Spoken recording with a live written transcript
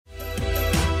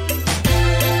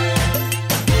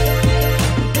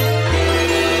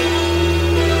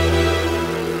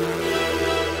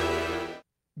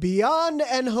Beyond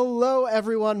and hello,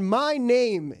 everyone. My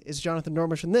name is Jonathan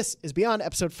Dormish, and this is Beyond,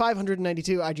 episode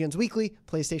 592, IGN's weekly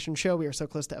PlayStation show. We are so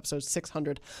close to episode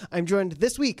 600. I'm joined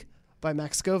this week by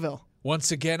Max Scoville.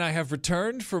 Once again, I have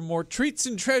returned for more treats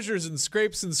and treasures and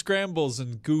scrapes and scrambles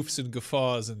and goofs and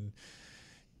guffaws, and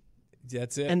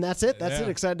that's it. And that's it. That's it.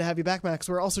 Excited to have you back, Max.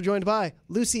 We're also joined by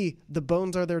Lucy, the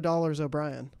bones are their dollars,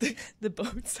 O'Brien. The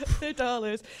bones are their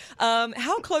dollars.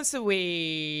 How close are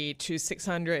we to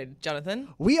 600, Jonathan?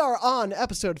 We are on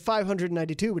episode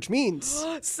 592, which means...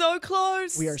 So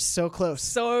close. We are so close.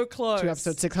 So close. To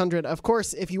episode 600. Of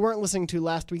course, if you weren't listening to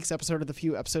last week's episode or the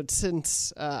few episodes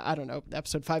since,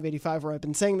 episode 585 where I've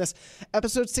been saying this,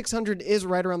 episode 600 is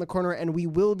right around the corner, and we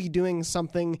will be doing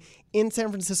something in San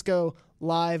Francisco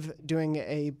live, doing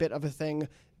a bit of a thing.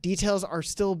 Details are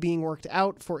still being worked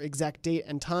out for exact date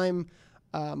and time.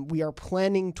 We are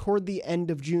planning toward the end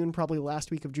of June, probably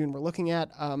last week of June we're looking at.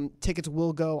 Tickets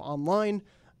will go online.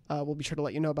 We'll be sure to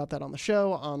let you know about that on the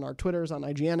show, on our Twitters, on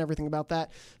IGN, everything about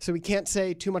that. So we can't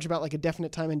say too much about like a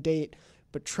definite time and date,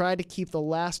 but try to keep the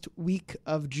last week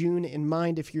of June in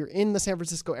mind. If you're in the San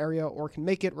Francisco area or can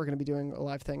make it, we're going to be doing a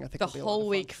live thing. I think the whole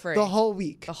week free. The whole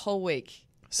week. The whole week.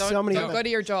 Don't go to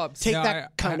your jobs. Take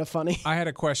that kind of funny. I had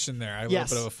a question there. I have a little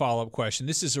bit of a follow-up question.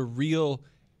 This is a real,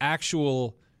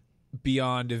 actual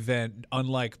Beyond event,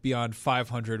 unlike Beyond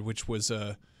 500, which was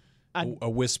a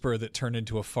whisper that turned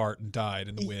into a fart and died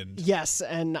in the wind. Yes,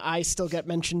 and I still get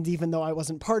mentioned even though I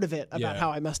wasn't part of it about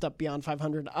how I messed up Beyond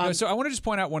 500. So I want to just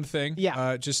point out one thing.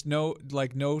 Yeah. Just no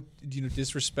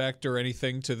disrespect or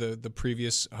anything to the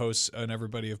previous hosts and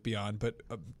everybody of Beyond, but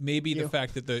maybe the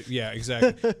fact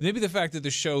that maybe the fact that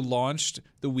the show launched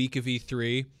the week of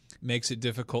E3 makes it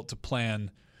difficult to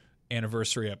plan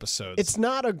anniversary episodes. It's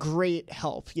not a great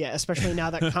help, especially now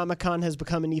that Comic-Con has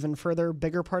become an even further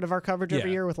bigger part of our coverage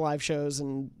every year with live shows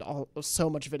and so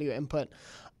much video input.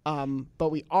 But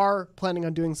we are planning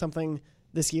on doing something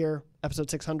this year, episode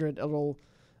 600. It'll,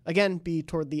 again, be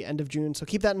toward the end of June, so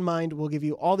keep that in mind. We'll give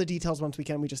you all the details once we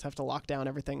can. We just have to lock down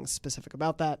everything specific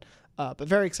about that. But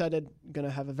very excited. Going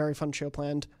to have a very fun show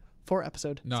planned for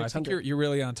episode 600. I think you're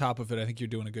really on top of it. I think you're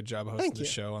doing a good job of hosting the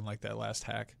show, show, unlike that last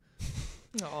hack.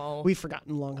 Oh, we've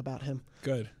forgotten long about him.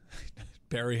 Good.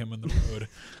 Bury him in the road.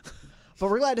 But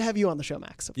we're glad to have you on the show,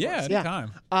 Max. Of course.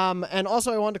 Anytime. And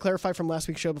also, I wanted to clarify from last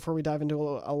week's show before we dive into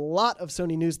a lot of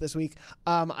Sony news this week.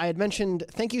 I had mentioned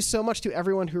thank you so much to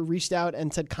everyone who reached out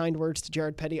and said kind words to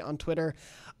Jared Petty on Twitter.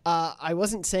 I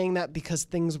wasn't saying that because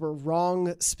things were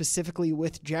wrong specifically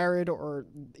with Jared, or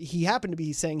he happened to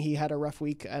be saying he had a rough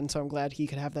week, and so I'm glad he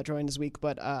could have that joy in his week.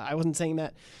 But I wasn't saying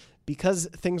that because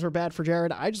things were bad for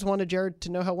Jared. I just wanted Jared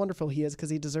to know how wonderful he is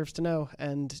because he deserves to know.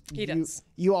 And he does.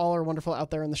 You all are wonderful out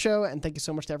there in the show, and thank you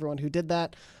so much to everyone who did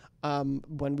that.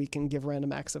 When we can give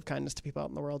random acts of kindness to people out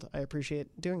in the world, I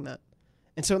appreciate doing that.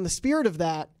 And so in the spirit of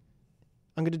that,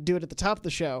 I'm going to do it at the top of the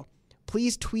show.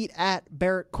 Please tweet at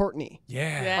Barrett Courtney,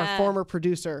 our former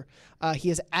producer.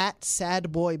 He is at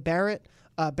SadBoyBarrett.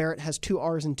 Barrett has 2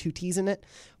 R's and 2 T's in it.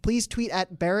 Please tweet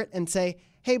at Barrett and say,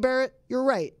 hey, Barrett, you're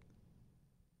right.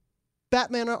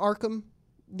 Batman Arkham,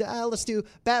 let's do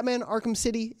Batman Arkham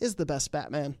City is the best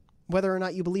Batman. Whether or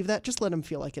not you believe that, just let him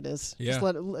feel like it is. Yeah.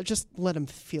 Just let him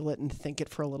feel it and think it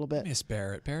for a little bit. Miss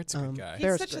Barrett. Barrett's a good guy.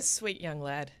 He's such a sweet young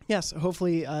lad. Yes,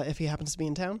 hopefully if he happens to be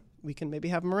in town, we can maybe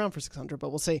have him around for 600, but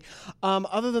we'll see.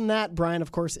 Other than that, Brian,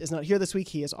 of course, is not here this week.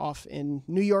 He is off in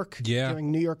New York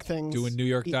doing New York things. Doing New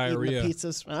York diarrhea. Eating the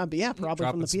pizzas. Probably dropping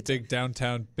from the pizza. Some big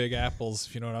downtown Big Apples,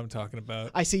 if you know what I'm talking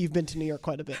about. I see you've been to New York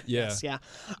quite a bit. Yeah. Yes, yeah.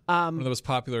 One of the most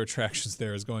popular attractions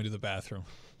there is going to the bathroom.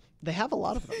 They have a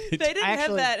lot of them. They didn't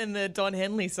have that in the Don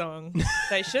Henley song.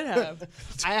 They should have.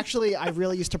 I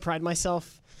really used to pride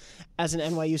myself as an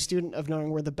NYU student of knowing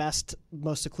where the best,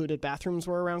 most secluded bathrooms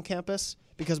were around campus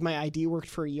because my ID worked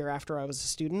for a year after I was a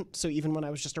student. So even when I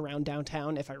was just around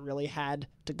downtown, if I really had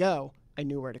to go, I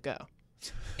knew where to go.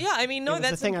 Yeah, I mean, no,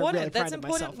 that's important. Really that's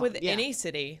important with any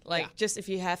city. Like, just if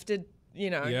you have to,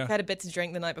 had a bit to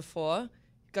drink the night before,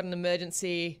 got an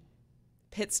emergency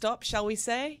pit stop, shall we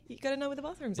say? You got to know where the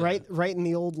bathrooms are. Right in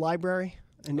the old librly.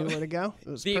 I knew where to go. It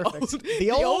was perfect.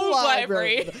 The old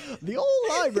library. The old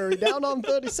library down on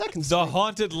 32nd Street. The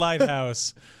haunted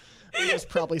lighthouse. There's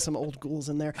probably some old ghouls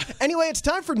in there. Anyway, it's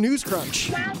time for News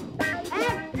Crunch.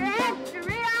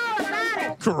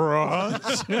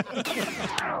 Crunch.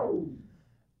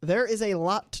 There is a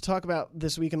lot to talk about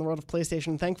this week in the world of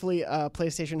PlayStation. Thankfully,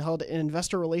 PlayStation held an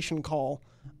investor relation call,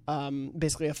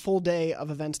 basically a full day of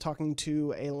events talking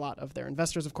to a lot of their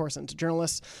investors, of course, and to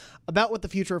journalists about what the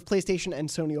future of PlayStation and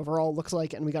Sony overall looks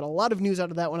like. And we got a lot of news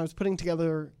out of that. When I was putting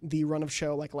together the run of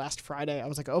show like last Friday, I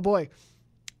was like, oh boy,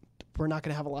 we're not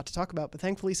going to have a lot to talk about, but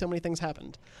thankfully so many things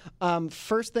happened.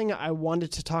 First thing I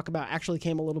wanted to talk about actually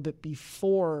came a little bit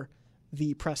before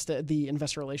the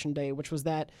investor relation day, which was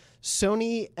that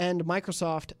Sony and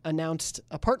Microsoft announced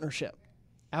a partnership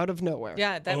out of nowhere.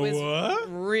 Yeah, that was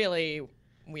really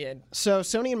weird. So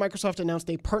Sony and Microsoft announced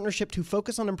a partnership to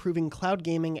focus on improving cloud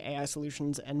gaming, AI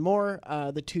solutions, and more.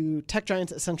 The two tech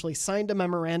giants essentially signed a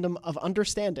memorandum of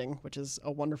understanding, which is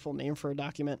a wonderful name for a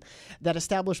document, that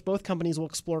established both companies will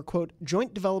explore, quote,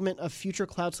 joint development of future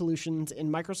cloud solutions in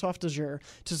Microsoft Azure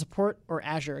to support, or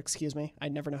Azure, excuse me, I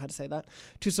never know how to say that,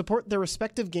 to support their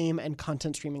respective game and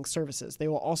content streaming services. They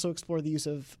will also explore the use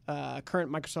of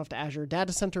current Microsoft Azure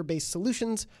data center-based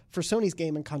solutions for Sony's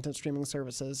game and content streaming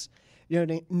services,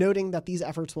 noting that these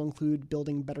efforts will include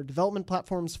building better development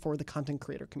platforms for the content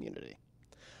creator community.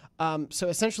 So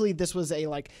essentially, this was a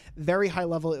very high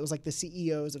level. It was like the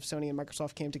CEOs of Sony and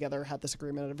Microsoft came together, had this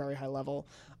agreement at a very high level,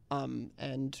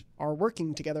 and are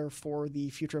working together for the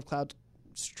future of cloud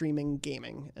streaming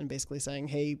gaming, and basically saying,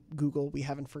 hey, Google, we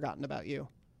haven't forgotten about you.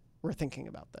 We're thinking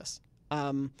about this.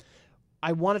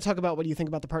 I want to talk about what you think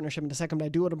about the partnership in a second, but I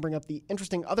do want to bring up the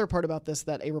interesting other part about this,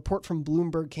 that a report from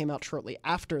Bloomberg came out shortly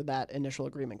after that initial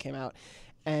agreement came out.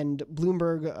 And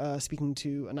Bloomberg, speaking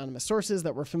to anonymous sources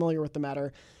that were familiar with the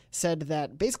matter, said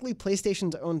that basically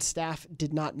PlayStation's own staff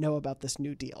did not know about this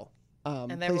new deal.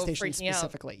 And they were all freaking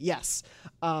specifically. Out. Yes.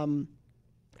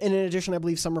 And in addition, I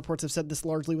believe some reports have said this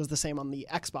largely was the same on the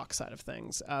Xbox side of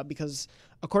things, because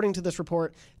according to this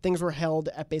report, things were held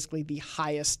at basically the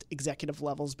highest executive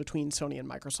levels between Sony and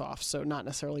Microsoft, so not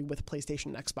necessarily with PlayStation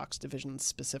and Xbox divisions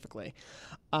specifically.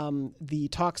 The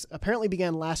talks apparently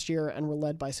began last year and were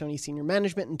led by Sony senior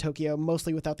management in Tokyo,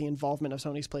 mostly without the involvement of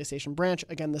Sony's PlayStation branch.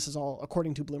 Again, this is all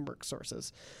according to Bloomberg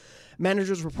sources.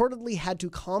 Managers reportedly had to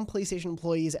calm PlayStation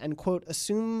employees and, quote,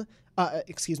 assure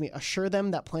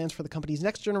them that plans for the company's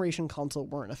next generation console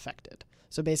weren't affected.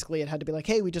 So basically it had to be like,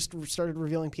 hey, we just started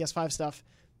revealing PS5 stuff.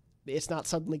 It's not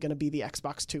suddenly going to be the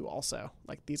Xbox 2 also.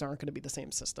 Like, these aren't going to be the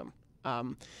same system.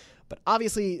 But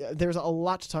obviously there's a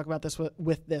lot to talk about this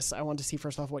with this. I wanted to see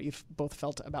first off what you've both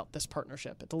felt about this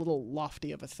partnership. It's a little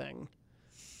lofty of a thing.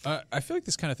 I feel like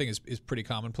this kind of thing is pretty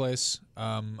commonplace.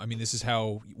 I mean, this is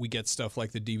how we get stuff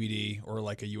like the DVD or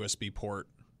like a USB port.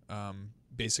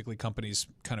 Basically, companies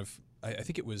kind of, I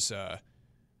think it was, I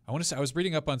want to say, I was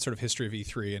reading up on sort of history of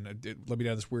E3, and it led me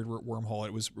down this weird wormhole.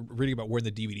 It was reading about when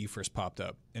the DVD first popped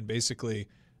up. And basically,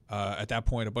 at that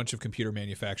point, a bunch of computer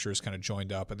manufacturers kind of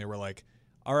joined up, and they were like,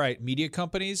 all right, media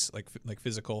companies, like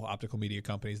physical, optical media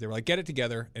companies, they were like, get it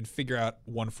together and figure out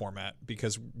one format,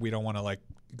 because we don't want to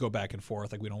go back and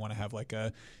forth. Like, we don't want to have like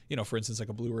a, for instance, like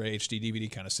a Blu-ray HD DVD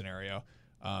kind of scenario.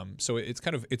 So it's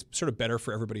sort of better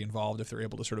for everybody involved if they're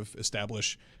able to sort of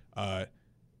establish,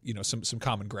 some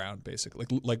common ground, basically.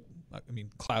 Like I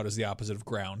mean, cloud is the opposite of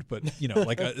ground, but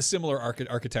like a similar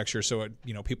architecture, so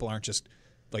people aren't just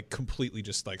like completely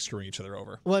just like screwing each other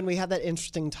over. Well, and we had that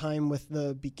interesting time with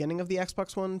the beginning of the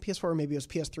Xbox One, PS4, or maybe it was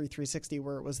PS3 360,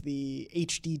 where it was the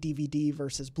HD DVD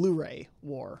versus Blu-ray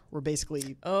war, where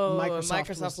basically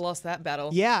Microsoft lost that battle.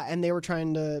 Yeah, and they were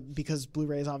trying to, because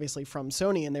Blu-ray is obviously from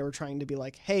Sony, and they were trying to be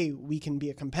like, hey, we can be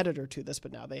a competitor to this,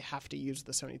 but now they have to use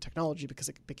the Sony technology because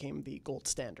it became the gold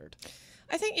standard.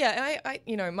 I think, yeah, I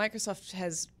Microsoft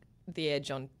has the edge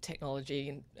on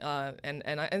technology,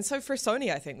 and so for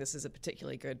Sony, I think this is a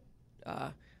particularly good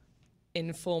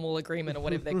informal agreement, or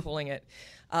whatever they're calling it.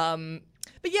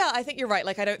 But yeah, I think you're right.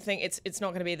 Like, I don't think it's not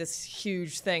going to be this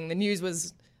huge thing. The news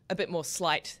was a bit more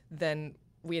slight than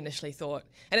we initially thought,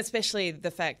 and especially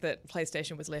the fact that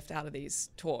PlayStation was left out of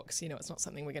these talks. It's not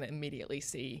something we're going to immediately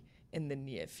see in the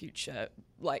near future,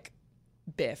 like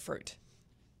bear fruit.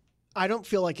 I don't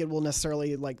feel like it will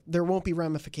necessarily, there won't be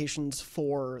ramifications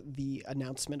for the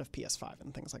announcement of PS5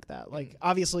 and things like that. Like,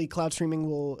 obviously, cloud streaming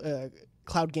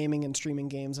cloud gaming and streaming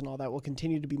games and all that will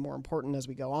continue to be more important as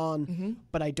we go on.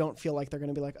 But I don't feel like they're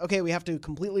going to be like, okay, we have to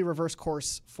completely reverse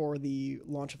course for the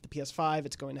launch of the PS5.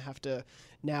 It's going to have to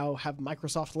now have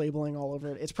Microsoft labeling all over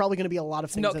it. It's probably going to be a lot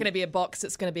of things. It's not going to be a box.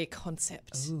 It's going to be a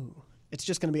concept. Ooh. It's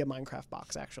just going to be a Minecraft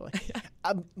box, actually.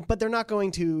 But they're not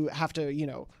going to have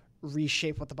to,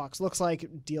 reshape what the box looks like,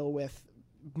 deal with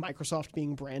Microsoft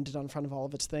being branded on front of all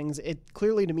of its things. It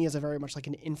clearly, to me, is a very much like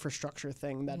an infrastructure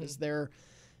thing that is they're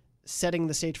setting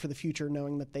the stage for the future,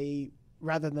 knowing that they,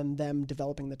 rather than them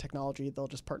developing the technology, they'll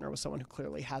just partner with someone who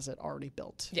clearly has it already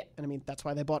built. Yeah. And I mean, that's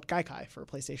why they bought Gaikai for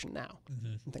PlayStation Now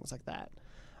and things like that.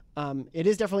 It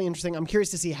is definitely interesting. I'm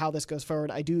curious to see how this goes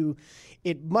forward.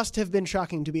 It must have been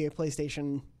shocking to be a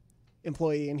PlayStation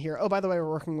employee and hear, oh, by the way, we're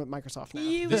working with Microsoft now.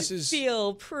 You would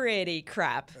feel pretty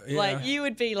crap. Yeah. Like, you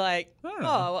would be like, oh,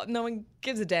 well, no one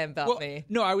gives a damn about me.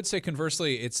 No, I would say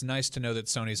conversely, it's nice to know that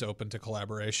Sony's open to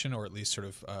collaboration, or at least sort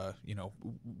of, what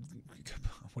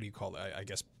do you call it? I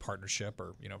guess partnership,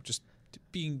 or, just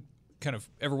being kind of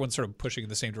everyone's sort of pushing in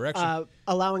the same direction.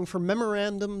 Allowing for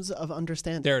memorandums of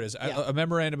understanding. There it is, a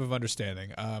memorandum of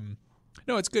understanding.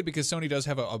 No, it's good because Sony does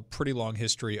have a pretty long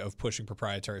history of pushing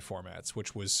proprietary formats,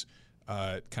 which was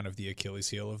kind of the Achilles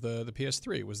heel of the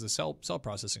PS3 was the cell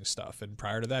processing stuff, and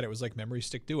prior to that, it was like Memory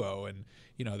Stick Duo, and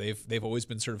they've always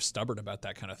been sort of stubborn about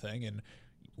that kind of thing, and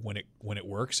when it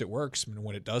works, it works, and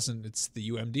when it doesn't, it's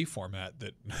the UMD format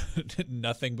that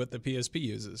nothing but the PSP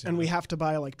uses. And we have to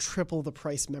buy like triple the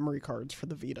price memory cards for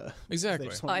the Vita. Exactly.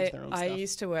 I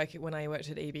used to work when I worked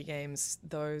at EB Games.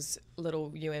 Those little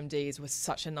UMDs were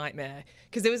such a nightmare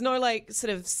because there was no like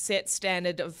sort of set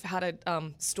standard of how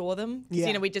to store them.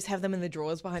 Yeah. We just have them in the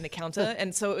drawers behind the counter,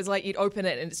 and so it was like you'd open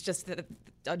it and it's just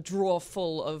a drawer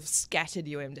full of scattered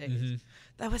UMDs. Mm-hmm.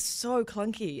 That was so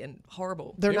clunky and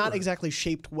horrible. They're not exactly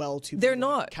shaped well to be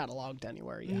cataloged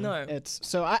anywhere. Yeah. No.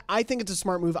 I think it's a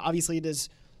smart move. Obviously,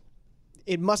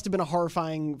 it must have been a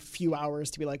horrifying few hours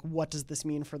to be like, what does this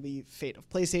mean for the fate of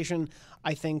PlayStation?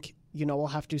 I think, we'll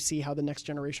have to see how the next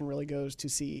generation really goes to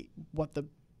see what the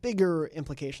bigger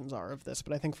implications are of this.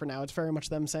 But I think for now, it's very much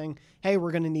them saying, hey,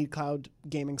 we're going to need cloud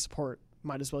gaming support.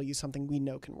 Might as well use something we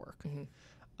know can work.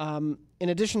 Mm-hmm. In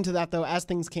addition to that, though, as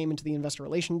things came into the Investor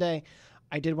Relation Day,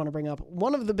 I did want to bring up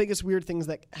one of the biggest weird things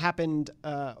that happened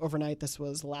overnight. This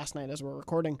was last night as we're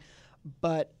recording,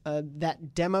 but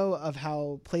that demo of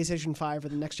how PlayStation 5 or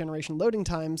the next generation loading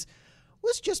times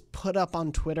was just put up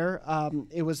on Twitter.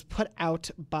 It was put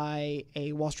out by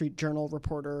a Wall Street Journal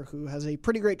reporter who has a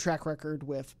pretty great track record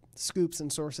with scoops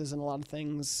and sources and a lot of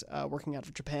things working out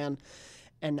of Japan,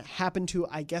 and happened to,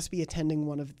 I guess, be attending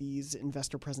one of these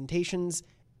investor presentations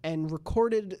and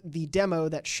recorded the demo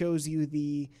that shows you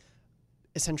the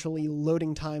essentially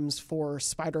loading times for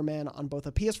Spider-Man on both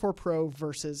a PS4 Pro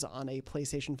versus on a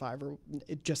PlayStation 5, or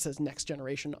it just says next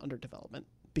generation under development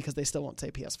because they still won't say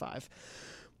PS5.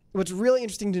 What's really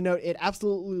interesting to note, it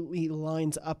absolutely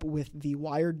lines up with the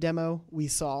Wired demo we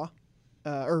saw,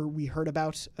 or we heard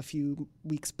about a few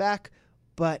weeks back,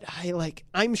 but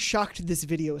I'm shocked this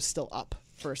video is still up.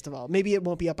 First of all, maybe it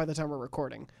won't be up by the time we're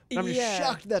recording, but I'm just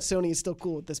shocked that Sony is still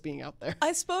cool with this being out there.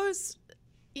 I suppose,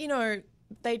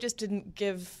 they just didn't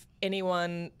give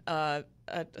anyone a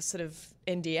sort of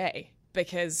NDA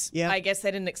because I guess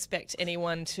they didn't expect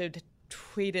anyone to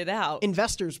tweet it out.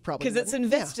 Investors probably. Because it's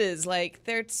investors. Like,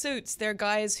 they're suits. They're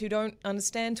guys who don't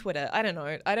understand Twitter. I don't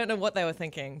know. I don't know what they were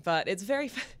thinking, but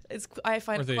I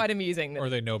find it quite amusing. Or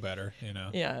they know better,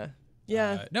 Yeah.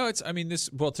 Yeah. No,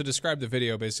 to describe the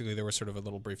video, basically there was sort of a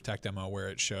little brief tech demo where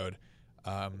it showed,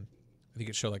 I think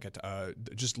it showed like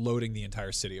just loading the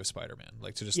entire city of Spider-Man,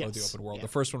 like to just load the open world. Yeah. The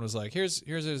first one was like, here's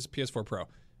his PS4 Pro,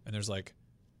 and there's like,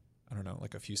 I don't know,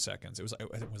 like a few seconds. I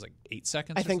think it was like 8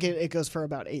 seconds. I think it goes for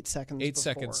about 8 seconds. 8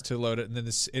 seconds to load it, and then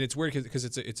and it's weird because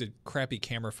it's a crappy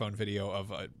camera phone video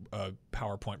of a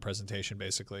PowerPoint presentation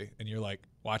basically, and you're like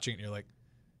watching it, and you're like,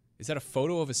 is that a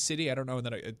photo of a city? I don't know. And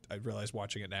then I realized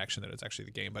watching it in action that it's actually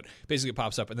the game, but basically it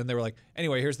pops up, and then they were like,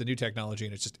 anyway, here's the new technology,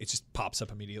 and it just pops up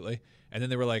immediately, and then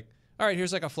they were like, all right,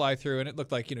 here's like a fly through, and it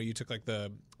looked like you took like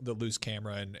the loose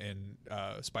camera and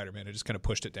Spider-Man and just kind of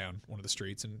pushed it down one of the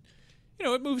streets, and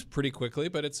it moves pretty quickly,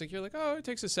 but it's like you're like, oh, it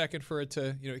takes a second for it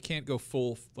to it can't go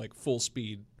full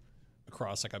speed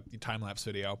across like a time lapse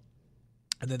video,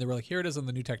 and then they were like, here it is on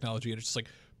the new technology, and it's just like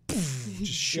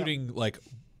just shooting like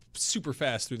super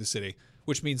fast through the city,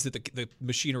 which means that the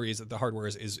machinery the hardware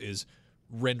is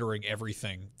rendering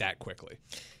everything that quickly.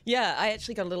 Yeah, I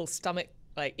actually got a little stomach.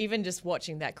 Like, even just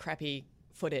watching that crappy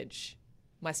footage,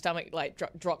 my stomach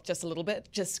dropped just a little bit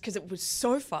just because it was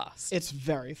so fast. It's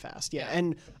very fast, yeah.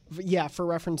 And for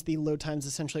reference, the load times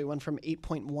essentially went from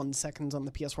 8.1 seconds on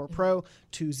the PS4 Pro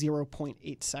to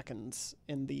 0.8 seconds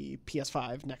in the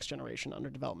PS5 next generation under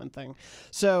development thing.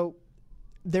 So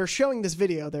they're showing this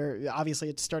video. Obviously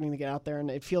it's starting to get out there,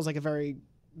 and it feels like a very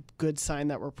good sign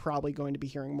that we're probably going to be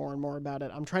hearing more and more about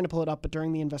it. I'm trying to pull it up, but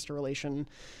during the investor relation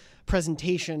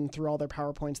presentation through all their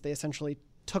PowerPoints, they essentially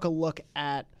took a look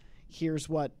at here's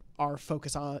what our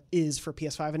focus on is for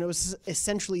PS5, and it was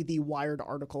essentially the Wired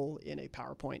article in a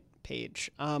PowerPoint page.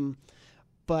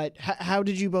 But how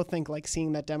did you both think, like,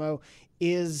 seeing that demo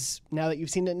is, now that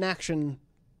you've seen it in action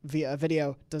via a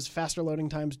video, does faster loading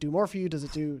times do more for you? Does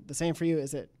it do the same for you?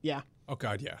 Is it, Oh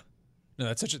God, yeah. No,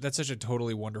 that's such a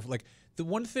totally wonderful, like, the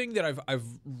one thing that I've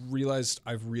realized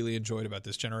I've really enjoyed about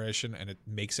this generation, and it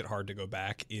makes it hard to go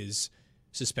back, is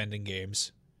suspending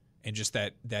games. and just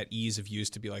that ease of use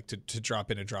to be like to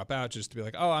drop in and drop out, just to be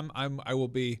like, oh, I will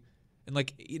be, and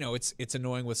like, you know, it's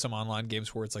annoying with some online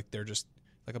games where it's like they're just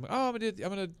like, I'm like, oh, I'm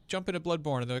gonna jump into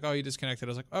Bloodborne, and they're like, oh, you disconnected. I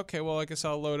was like, okay, well, I guess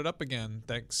I'll load it up again.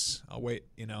 Thanks, I'll wait,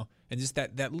 you know. And just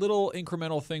that little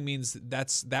incremental thing means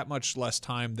that's that much less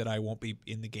time that I won't be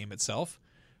in the game itself.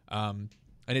 And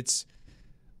it's,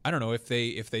 I don't know if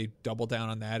they double down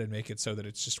on that and make it so that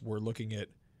it's just we're looking at.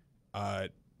 I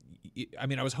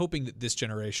mean, I was hoping that this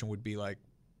generation would be like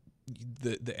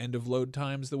the end of load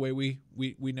times the way we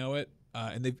know it,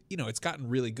 and they've, you know, it's gotten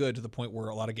really good to the point where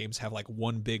a lot of games have like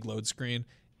one big load screen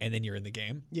and then you're in the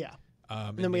game. Yeah.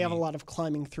 And then we have a lot of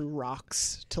climbing through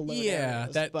rocks to load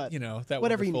areas, that, but you know, that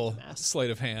whatever wonderful you need,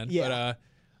 sleight of hand. Yeah. But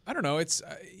I don't know. It's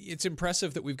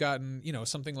impressive that we've gotten, you know,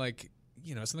 something like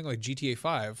GTA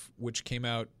 5, which came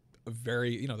out a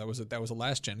very, you know, that was a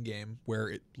last gen game where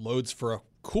it loads for a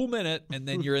cool minute and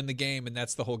then you're in the game and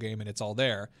that's the whole game and it's all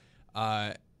there.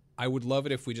 I would love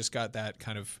it if we just got that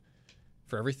kind of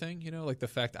for everything, you know, like the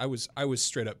fact I was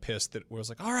straight up pissed that it was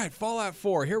like, all right, Fallout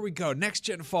 4, here we go, next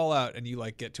gen Fallout, and you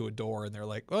like get to a door and they're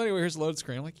like, well, anyway, here's the load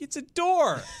screen. I'm like, it's a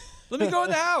door. Let me go in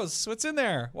the house. What's in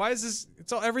there? Why is this?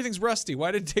 Everything's rusty.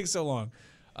 Why did it take so long?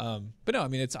 But no, I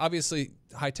mean, it's obviously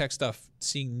high-tech stuff.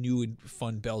 Seeing new and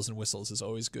fun bells and whistles is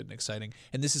always good and exciting.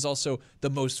 And this is also the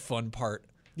most fun part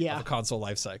of a console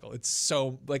life cycle. It's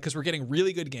so, like, because we're getting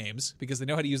really good games because they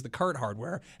know how to use the cart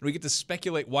hardware, and we get to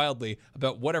speculate wildly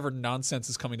about whatever nonsense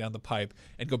is coming down the pipe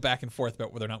and go back and forth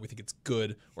about whether or not we think it's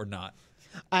good or not.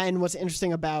 And what's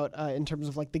interesting about, in terms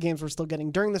of like the games we're still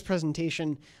getting during this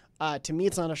presentation, to me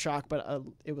it's not a shock, but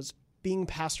it was being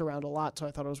passed around a lot, so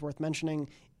I thought it was worth mentioning.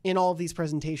 In all of these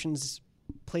presentations,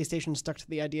 PlayStation stuck to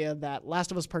the idea that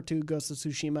Last of Us Part 2, Ghost of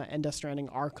Tsushima, and Death Stranding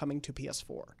are coming to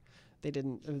PS4.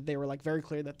 They were like very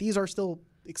clear that these are still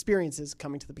experiences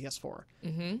coming to the PS4.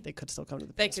 Mm-hmm. They could still come to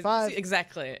the PS5.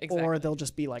 Exactly. Or they'll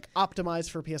just be like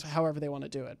optimized for PS5, however they want to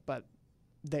do it. But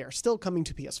they are still coming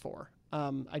to PS4.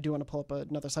 I do want to pull up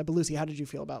another side. But Lucy, how did you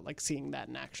feel about like seeing that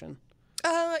in action?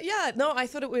 I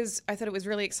thought it was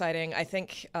really exciting. I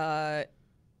think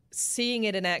seeing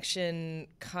it in action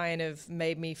kind of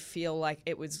made me feel like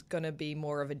it was going to be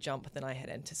more of a jump than I had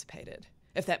anticipated,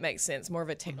 if that makes sense, more of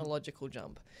a technological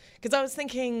jump. Because I was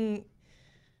thinking,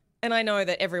 and I know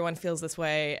that everyone feels this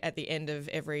way at the end of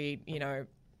every, you know,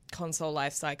 console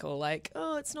life cycle, like,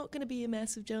 oh, it's not going to be a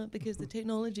massive jump because the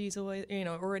technology is always, you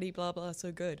know, already blah, blah,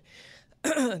 so good.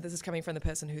 This is coming from the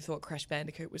person who thought Crash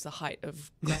Bandicoot was the height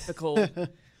of graphical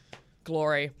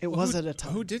glory. It was at a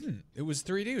time. Who didn't? It was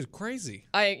 3D. It was crazy.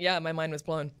 My mind was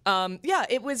blown.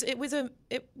 It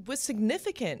was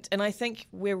significant, and I think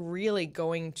we're really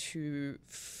going to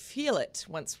feel it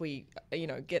once we, you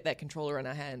know, get that controller in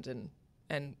our hand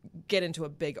and get into a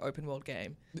big open world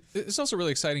game. It's also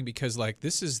really exciting because like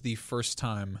this is the first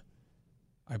time,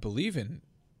 I believe in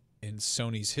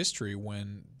Sony's history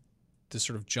when the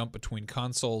sort of jump between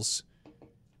consoles.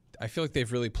 I feel like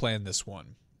they've really planned this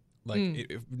one.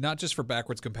 Like not just for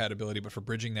backwards compatibility, but for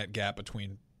bridging that gap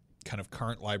between kind of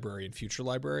current library and future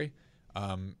library.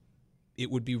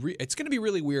 It would be it's going to be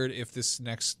really weird if this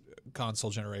next console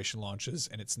generation launches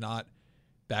and it's not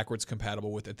backwards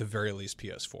compatible with at the very least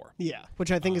PS4. Yeah,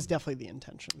 which I think is definitely the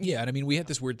intention. Yeah, and I mean we had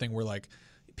this weird thing where like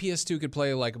PS2 could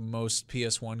play like most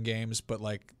PS1 games, but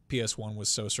like PS1 was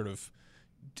so sort of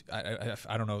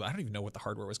I don't know. I don't even know what the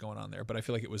hardware was going on there, but I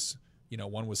feel like it was. You know,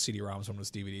 one was CD-ROMs, one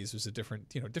was DVDs. It was a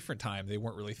different time. They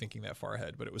weren't really thinking that far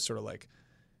ahead, but it was sort of like,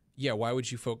 yeah, why would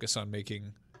you focus on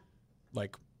making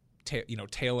like,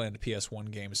 tail end PS1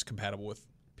 games compatible with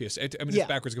PS? It's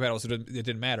backwards compatible, so it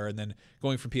didn't matter. And then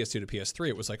going from PS2 to PS3,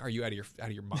 it was like, are you out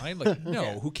of your mind? Like,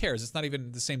 no, who cares? It's not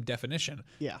even the same definition.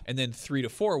 Yeah. And then 3 to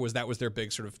 4 was their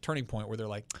big sort of turning point where they're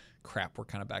like, crap, we're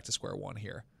kind of back to square one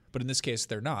here. But in this case,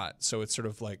 they're not. So it's sort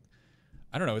of like,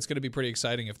 I don't know. It's going to be pretty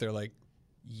exciting if they're like.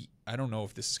 I don't know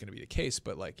if this is going to be the case,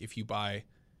 but like if you buy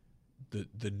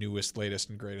the newest, latest,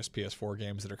 and greatest PS4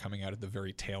 games that are coming out at the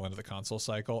very tail end of the console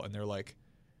cycle, and they're like,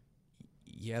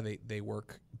 yeah, they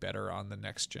work better on the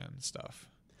next gen stuff.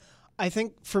 I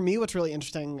think for me, what's really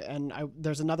interesting, and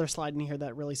there's another slide in here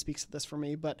that really speaks to this for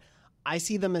me, but I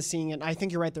see them as seeing it. And I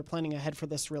think you're right; they're planning ahead for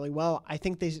this really well. I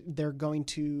think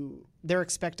they're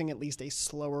expecting at least a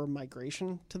slower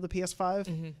migration to the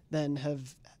PS5 than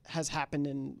has happened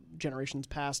in generations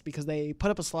past, because they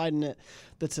put up a slide in it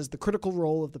that says the critical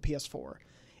role of the PS4.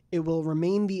 It will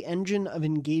remain the engine of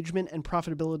engagement and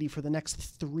profitability for the next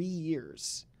 3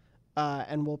 years,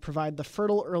 and will provide the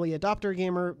fertile early adopter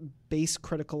gamer base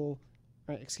critical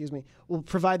will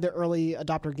provide the early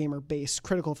adopter gamer base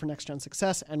critical for next-gen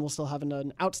success, and will still have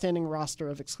an outstanding roster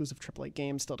of exclusive AAA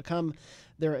games still to come.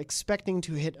 They're expecting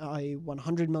to hit a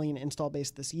 100 million install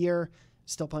base this year,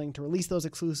 still planning to release those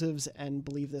exclusives, and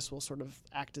believe this will sort of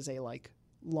act as a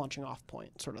launching off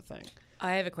point sort of thing.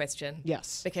 I have a question.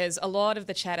 Yes. Because a lot of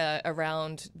the chatter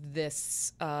around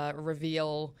this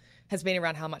reveal has been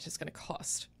around how much it's going to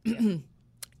cost.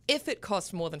 If it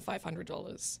cost more than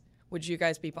 $500, would you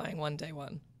guys be buying one day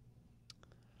one?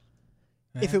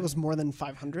 If it was more than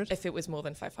 500? If it was more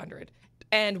than 500.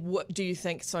 And what do you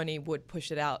think Sony would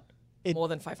push it out more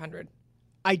than 500?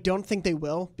 I don't think they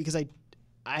will, because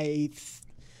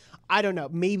I don't know.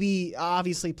 Maybe,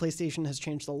 obviously, PlayStation has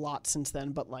changed a lot since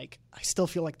then, but I still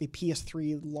feel like the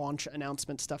PS3 launch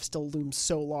announcement stuff still looms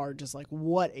so large as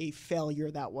what a failure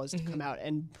that was to come out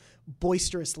and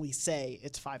boisterously say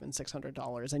it's $500 and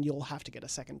 $600 and you'll have to get a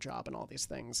second job and all these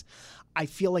things. I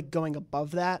feel like going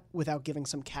above that without giving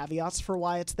some caveats for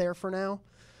why it's there for now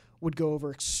would go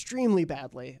over extremely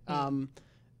badly.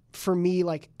 For me,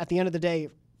 at the end of the day,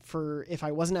 if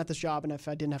I wasn't at this job and if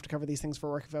I didn't have to cover these things for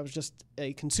work, if I was just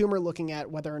a consumer looking at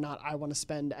whether or not I want to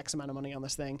spend X amount of money on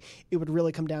this thing, it would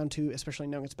really come down to, especially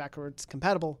knowing it's backwards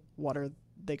compatible, what are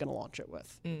they going to launch it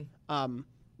with?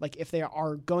 If they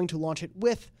are going to launch it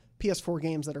with PS4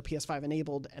 games that are PS5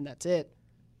 enabled and that's it,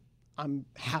 I'm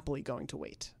happily going to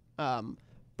wait.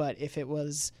 But if it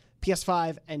was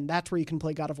PS5 and that's where you can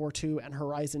play God of War 2 and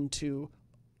Horizon 2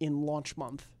 in launch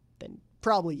month, then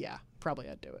probably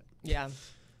I'd do it. Yeah.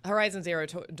 Horizon Zero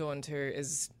Dawn 2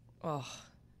 is,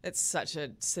 it's such a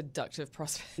seductive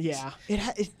prospect. Yeah,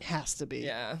 it has to be.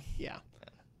 Yeah.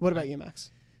 What about you,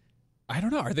 Max? I don't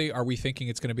know. Are we thinking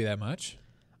it's going to be that much?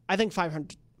 I think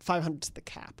 500's the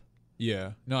cap.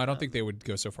 Yeah. No, I don't think they would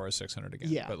go so far as 600 again.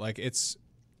 Yeah. But it's...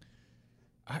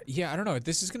 I don't know.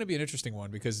 This is going to be an interesting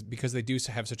one because they do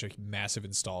have such a massive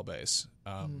install base.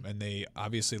 And they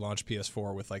obviously launched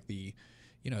PS4 with the...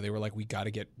 they were like, we got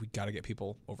to get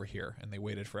people over here, and they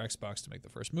waited for Xbox to make the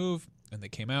first move, and they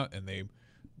came out and they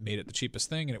made it the cheapest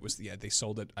thing, and it was they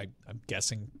sold it. I'm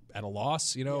guessing at a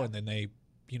loss, and then they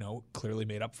clearly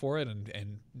made up for it,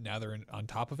 and now they're on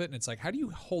top of it, and it's how do you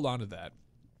hold on to that?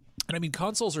 And I mean,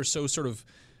 consoles are so sort of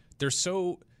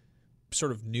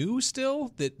new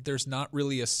still that there's not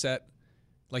really a set.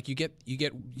 You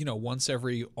get once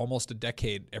every almost a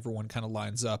decade, everyone kind of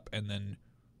lines up, and then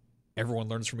everyone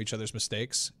learns from each other's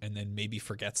mistakes and then maybe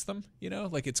forgets them,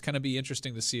 it's going to be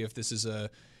interesting to see if this is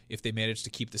if they manage to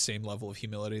keep the same level of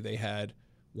humility they had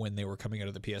when they were coming out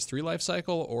of the PS3 life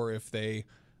cycle, or if they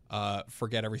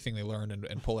forget everything they learned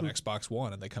and pull an Xbox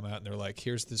One and they come out and they're like,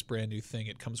 here's this brand new thing.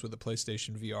 It comes with a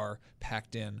PlayStation VR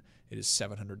packed in. It is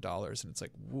 $700. And it's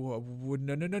like, whoa,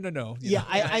 no. Yeah,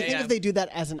 I think if they do that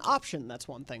as an option, that's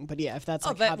one thing. But yeah, if that's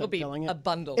how they're billing it. A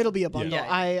bundle. It'll be a bundle.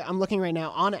 Yeah. I'm looking right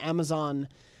now on Amazon.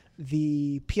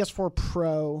 The PS4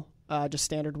 Pro, just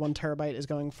standard 1 terabyte, is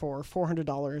going for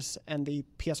 $400, and the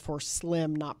PS4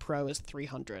 Slim, not Pro, is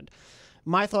 $300.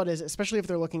 My thought is, especially if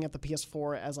they're looking at the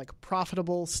PS4 as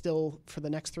profitable still for the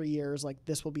next 3 years,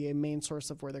 this will be a main source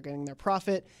of where they're getting their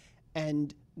profit,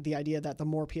 and the idea that the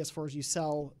more PS4s you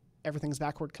sell, everything's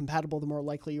backward compatible, the more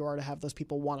likely you are to have those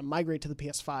people want to migrate to the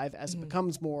PS5 as it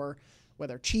becomes more,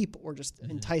 whether cheap or just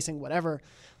enticing, whatever.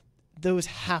 Those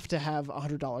have to have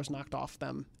 $100 knocked off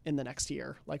them in the next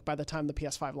year. By the time the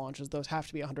PS5 launches, those have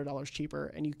to be $100 cheaper.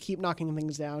 And you keep knocking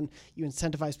things down. You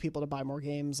incentivize people to buy more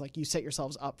games. You set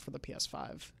yourselves up for the PS5.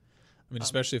 I mean,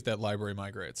 especially if that library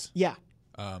migrates. Yeah.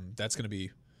 That's going to be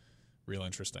real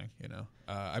interesting,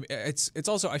 I mean, it's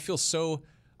also,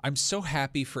 I'm so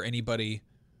happy for anybody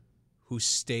who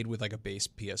stayed with a base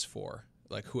PS4.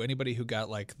 Anybody who got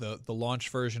the launch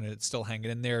version and it's still hanging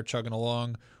in there, chugging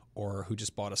along, or who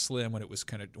just bought a Slim when it was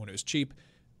cheap.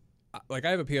 I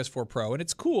have a PS4 Pro and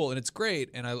it's cool and it's great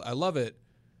and I love it,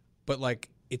 but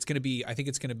it's going to be, I think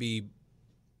it's going to be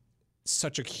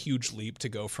such a huge leap to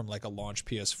go from a launch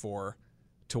PS4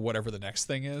 to whatever the next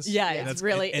thing is. Yeah, it's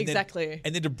really exactly.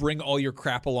 And then to bring all your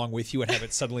crap along with you and have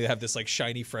it suddenly have this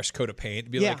shiny fresh coat of paint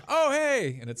and be like, oh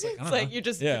hey, and it's I don't know. You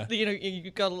just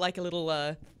you got a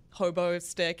little hobo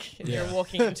stick and you're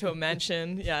walking into a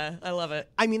mansion. Yeah, I love it.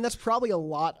 I mean, that's probably a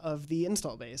lot of the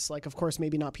install base. Of course,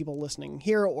 maybe not people listening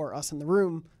here or us in the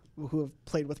room who have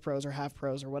played with pros or have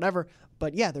pros or whatever.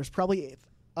 But yeah, there's probably,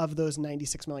 of those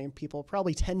 96 million people,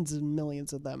 probably tens of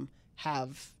millions of them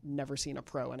have never seen a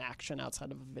pro in action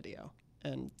outside of a video.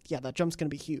 And yeah, that jump's going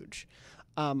to be huge.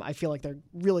 I feel like they're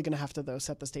really going to have to, though,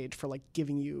 set the stage for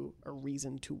giving you a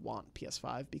reason to want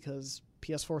PS5, because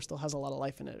PS4 still has a lot of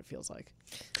life in it, it feels like.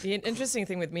 The interesting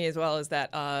thing with me as well is that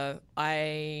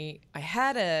I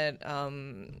had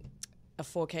a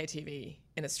 4K TV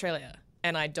in Australia,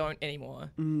 and I don't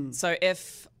anymore. So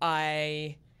if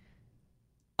I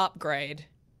upgrade,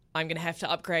 I'm going to have to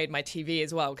upgrade my TV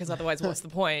as well, because otherwise what's the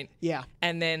point? Yeah.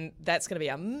 And then that's going to be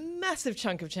a massive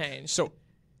chunk of change. So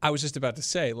I was just about to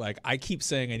say, like, I keep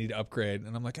saying I need to upgrade,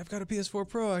 and I'm like, I've got a PS4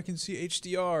 Pro. I can see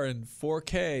HDR and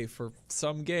 4K for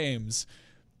some games.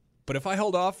 But if I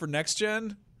hold off for next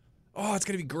gen, oh, it's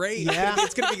going to be great. Yeah.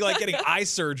 It's going to be like getting eye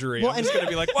surgery. Well, I'm just going to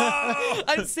be like, whoa!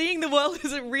 I'm seeing the world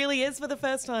as it really is for the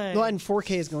first time. Well, and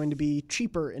 4K is going to be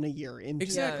cheaper in a year.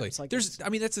 Exactly. It's like I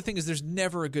mean, that's the thing is there's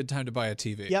never a good time to buy a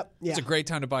TV. Yep, yeah. It's a great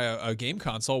time to buy a game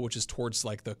console, which is towards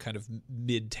like the kind of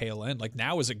mid-tail end. Like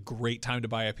now is a great time to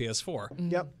buy a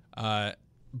PS4. Yep.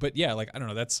 But yeah, like I don't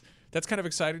know, that's kind of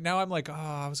exciting. Now I'm like, oh,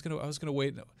 I was gonna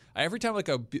wait. Every time like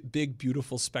a big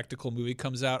beautiful spectacle movie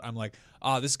comes out, I'm like,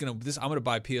 oh, I'm gonna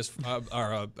buy or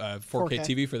 4K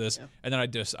TV for this, and then I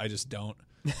just don't.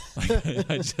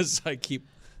 Like, I keep.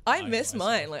 I miss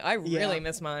mine. Like I really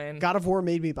miss mine. God of War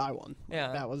made me buy one.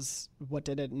 Yeah. That was what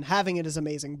did it, and having it is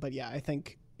amazing. But yeah, I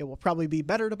think it will probably be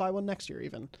better to buy one next year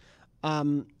even.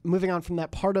 Moving on from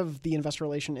that, part of the investor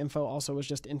relation info also was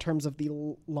just in terms of the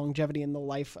longevity and the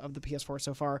life of the PS4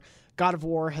 so far. God of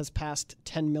War has passed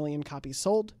 10 million copies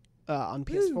sold on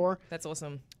PS4. That's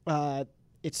awesome.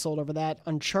 It's sold over that.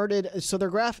 Uncharted, so their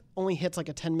graph only hits like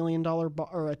a $10 million bar,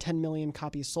 or a 10 million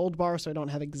copies sold bar, so I don't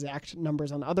have exact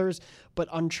numbers on others, but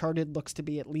Uncharted looks to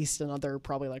be at least another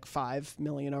probably like 5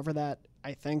 million over that,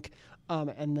 I think.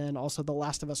 And then also The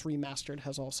Last of Us Remastered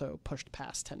has also pushed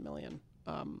past 10 million.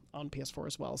 On PS4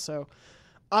 as well. So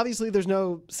obviously there's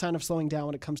no sign of slowing down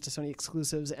when it comes to Sony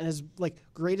exclusives. And as like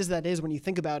great as that is, when you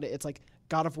think about it, it's like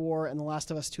God of War and The Last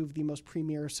of Us, two of the most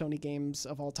premier Sony games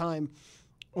of all time.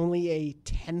 Only a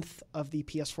 10th of the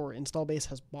PS4 install base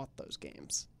has bought those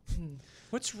games.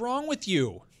 What's wrong with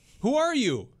you? Who are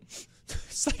you?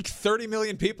 It's like 30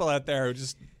 million people out there who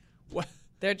just what?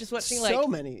 They're just watching So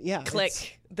many, yeah.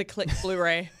 the Click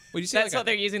Blu-ray. Well, you see, That's like what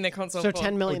they're using their console So for.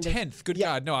 10 million. 10th. Good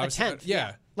Yeah, God, no! I a was 10th.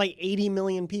 yeah. Like 80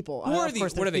 million people. Who are Of these?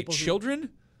 course, What are there's they? people who- Children?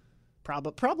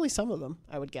 Probably some of them,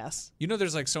 I would guess. You know,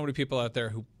 there's like so many people out there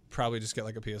who probably just get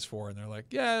like a PS4 and they're like,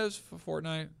 yeah, it's for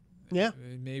Fortnite. Yeah.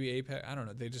 Maybe Apex. I don't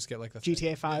know. They just get like the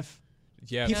GTA 5.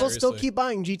 Yeah, People still seriously. keep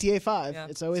buying GTA 5. Yeah.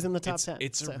 It's always in the top 10.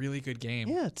 It's so. a really good game.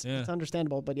 Yeah, it's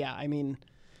understandable. But yeah, I mean,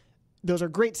 those are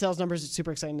great sales numbers. It's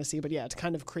super exciting to see. But yeah, it's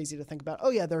kind of crazy to think about. Oh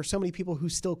yeah, there are so many people who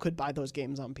still could buy those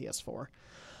games on PS4.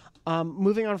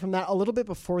 Moving on from that, a little bit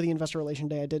before the Investor Relation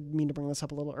Day, I did mean to bring this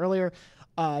up a little earlier.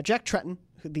 Jack Tretton,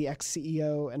 the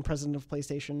ex-CEO and president of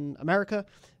PlayStation America,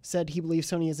 said he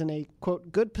believes Sony is in a,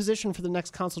 quote, good position for the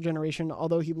next console generation,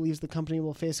 although he believes the company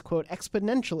will face, quote,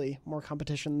 exponentially more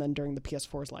competition than during the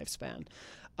PS4's lifespan.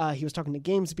 He was talking to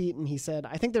GamesBeat, and he said,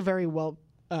 I think they're very well...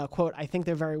 quote, I think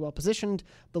they're very well positioned.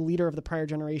 The leader of the prior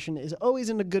generation is always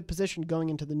in a good position going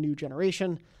into the new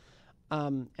generation.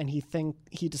 And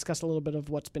he discussed a little bit of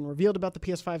what's been revealed about the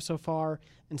PS5 so far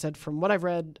and said, from what I've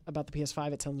read about the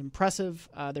PS5, it sounds impressive.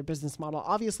 Their business model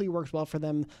obviously worked well for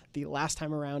them the last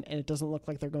time around, and it doesn't look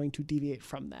like they're going to deviate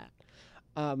from that.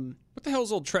 What the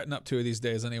hell's old Tretton up to these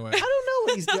days anyway? I don't know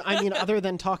what he's doing. I mean, other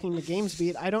than talking to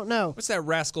GamesBeat, I don't know. What's that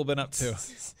rascal been up to?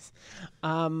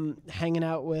 Hanging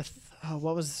out with,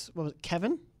 what was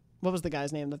Kevin? What was the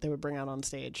guy's name that they would bring out on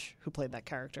stage who played that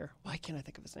character? Why can't I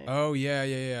think of his name? Oh,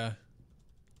 yeah.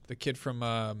 The kid from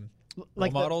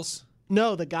like Role Models?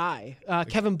 No, the guy.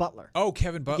 Kevin Butler. Oh,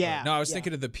 Kevin Butler. Yeah, No, I was yeah.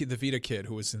 thinking of the Vita kid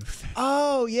who was in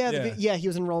Oh, yeah. Yeah. He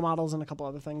was in Role Models and a couple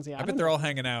other things. Yeah, I bet they're all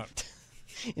hanging out.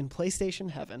 in PlayStation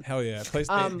heaven. Hell yeah.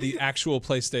 The actual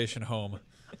PlayStation home.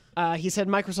 He said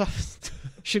Microsoft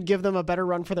should give them a better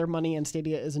run for their money, and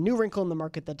Stadia is a new wrinkle in the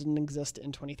market that didn't exist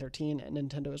in 2013, and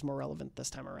Nintendo is more relevant this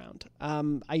time around.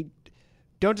 I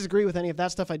don't disagree with any of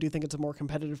that stuff. I do think it's a more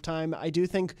competitive time. I do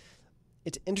think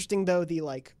it's interesting, though, the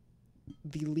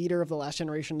leader of the last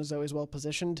generation is always well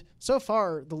positioned. So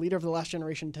far, the leader of the last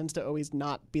generation tends to always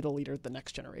not be the leader of the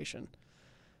next generation.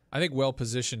 I think well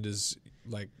positioned is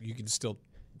like you can still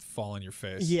fall on your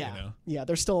face. Yeah. You know? Yeah,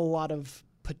 there's still a lot of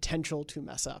potential to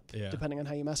mess up, depending on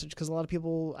how you message, because a lot of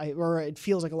people, or it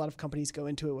feels like a lot of companies go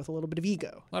into it with a little bit of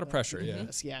ego. A lot of pressure, yeah.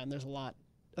 Yeah, and there's a lot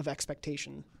of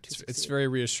expectation to succeed. It's very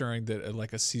reassuring that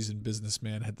like a seasoned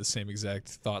businessman had the same exact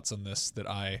thoughts on this that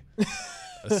I,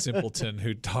 a simpleton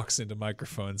who talks into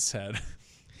microphones, had.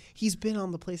 He's been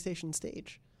on the PlayStation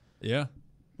stage. Yeah.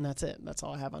 And that's it. That's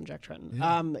all I have on Jack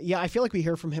Tretton. Yeah. I feel like we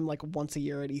hear from him like once a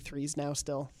year at E3s now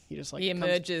still. He just like He comes-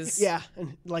 emerges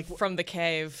and like from the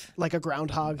cave. like a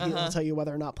groundhog. He'll tell you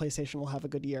whether or not PlayStation will have a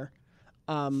good year.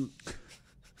 And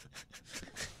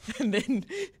then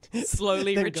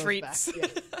slowly Then retreats. goes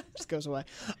back. Yeah, just goes away.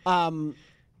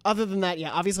 Other than that,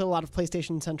 yeah, obviously a lot of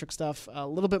PlayStation-centric stuff. A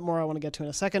little bit more I want to get to in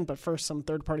a second, but first, some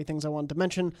third-party things I wanted to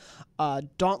mention.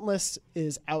 Dauntless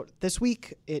is out this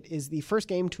week. It is the first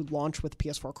game to launch with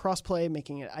PS4 crossplay,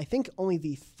 making it, I think, only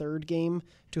the third game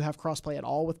to have crossplay at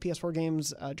all with PS4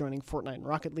 games, joining Fortnite and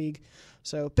Rocket League.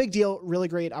 So big deal, really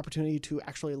great opportunity to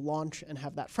actually launch and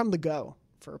have that from the go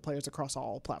for players across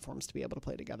all platforms to be able to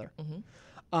play together.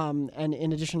 And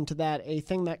in addition to that, a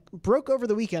thing that broke over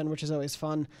the weekend, which is always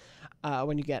fun,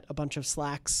 when you get a bunch of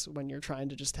slacks when you're trying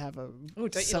to just have a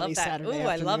sunny Saturday afternoon.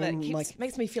 I love it.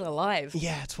 Makes me feel alive.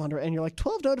 Yeah, it's wonderful. And you're like,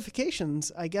 12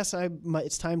 notifications. I guess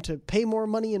it's time to pay more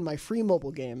money in my free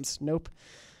mobile games. Nope.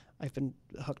 I've been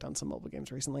hooked on some mobile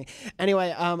games recently.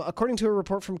 Anyway, according to a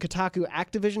report from Kotaku,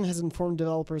 Activision has informed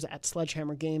developers at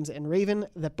Sledgehammer Games and Raven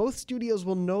that both studios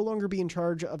will no longer be in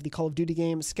charge of the Call of Duty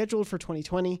game scheduled for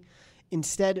 2020.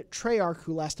 Instead, Treyarch,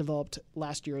 who last developed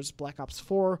last year's Black Ops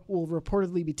 4, will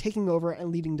reportedly be taking over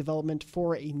and leading development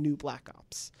for a new Black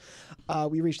Ops.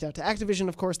 We reached out to Activision,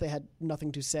 of course. They had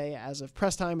nothing to say as of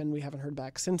press time, and we haven't heard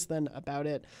back since then about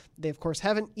it. They, of course,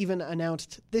 haven't even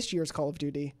announced this year's Call of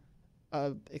Duty,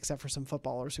 except for some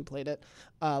footballers who played it,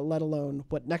 let alone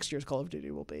what next year's Call of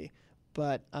Duty will be.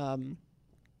 But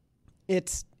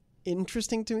it's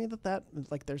interesting to me that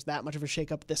there's that much of a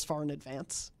shakeup this far in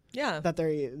advance. Yeah. That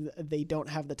they don't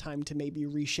have the time to maybe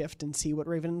reshift and see what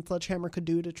Raven and Sledgehammer could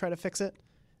do to try to fix it.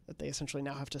 That they essentially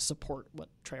now have to support what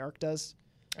Treyarch does.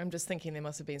 I'm just thinking there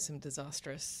must have been some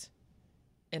disastrous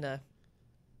inner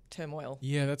turmoil.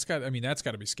 Yeah, that's got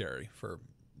to be scary for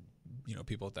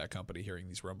people at that company hearing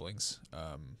these rumblings.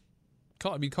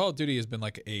 Call of Duty has been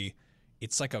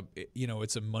it's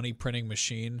a money printing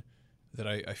machine that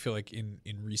I feel like in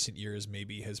recent years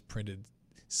maybe has printed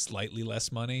slightly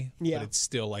less money, but it's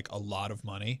still like a lot of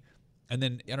money. And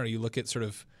then, I don't know, you look at sort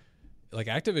of like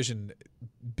Activision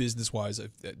business-wise,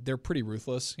 they're pretty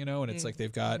ruthless, and it's like they've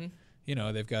got,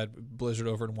 they've got Blizzard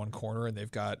over in one corner, and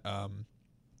they've got,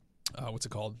 what's it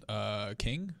called?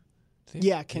 King?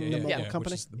 Yeah, King, the mobile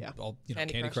company. All,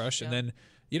 Candy Crush. And then,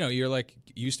 you're like,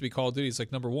 it used to be Call of Duty, it's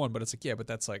like number one, but it's like, yeah, but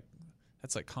that's like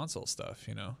console stuff,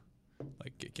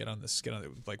 Like get on this,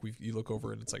 like you look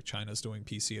over and it's like China's doing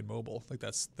PC and mobile, like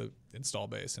that's the install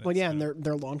base. And and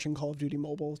they're launching Call of Duty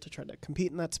Mobile to try to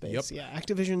compete in that space. Yep. Yeah,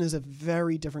 Activision is a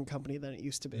very different company than it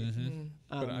used to be. Mm-hmm.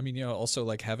 But I mean, also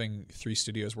like having 3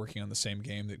 studios working on the same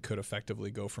game that could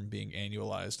effectively go from being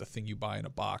annualized, a thing you buy in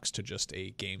a box, to just a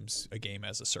game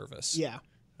as a service. Yeah.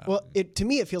 Well, to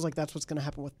me, it feels like that's what's going to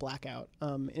happen with Blackout.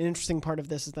 An interesting part of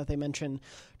this is that they mention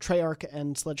Treyarch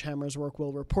and Sledgehammer's work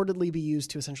will reportedly be used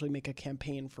to essentially make a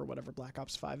campaign for whatever Black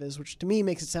Ops 5 is, which to me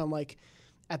makes it sound like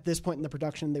at this point in the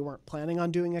production they weren't planning on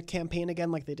doing a campaign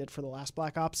again like they did for the last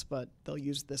Black Ops, but they'll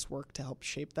use this work to help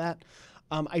shape that.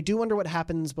 I do wonder what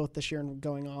happens both this year and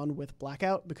going on with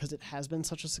Blackout, because it has been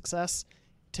such a success.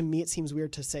 To me, it seems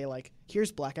weird to say, like,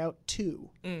 here's Blackout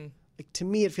 2. To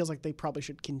me, it feels like they probably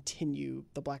should continue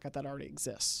the Blackout that already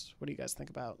exists. What do you guys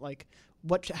think about? Like,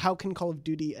 how can Call of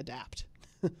Duty adapt?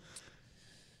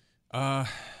 I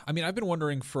mean, I've been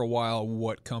wondering for a while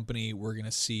what company we're going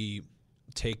to see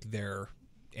take their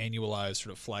annualized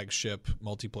sort of flagship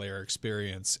multiplayer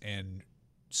experience and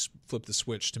flip the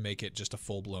switch to make it just a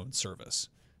full-blown service.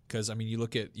 Because, I mean, you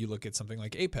look at something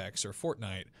like Apex or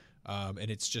Fortnite, and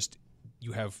it's just...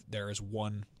 there's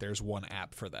one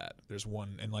app for that. There's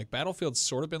one, and like Battlefield's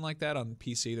sort of been like that on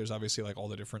PC. There's obviously like all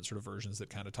the different sort of versions that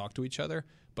kind of talk to each other,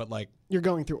 but like you're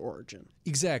going through Origin.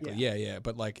 Exactly. Yeah.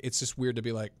 But like it's just weird to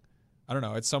be like, I don't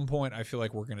know. At some point, I feel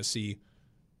like we're gonna see,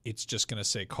 it's just gonna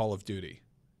say Call of Duty,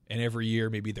 and every year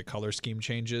maybe the color scheme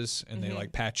changes and they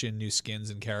like patch in new skins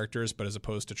and characters, but as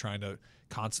opposed to trying to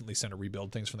constantly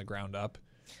rebuild things from the ground up.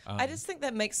 I just think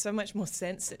that makes so much more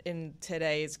sense in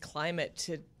today's climate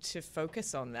to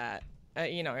focus on that.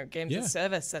 Games as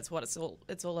service. That's what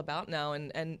it's all about now.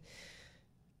 And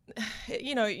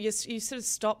you sort of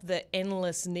stop the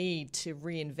endless need to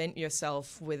reinvent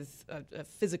yourself with a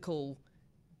physical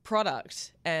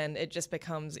product, and it just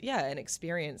becomes an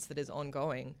experience that is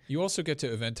ongoing. You also get to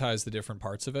eventize the different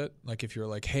parts of it. Like if you're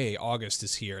like, hey, August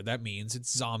is here, that means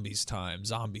it's zombies time.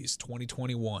 Zombies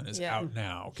 2021 is out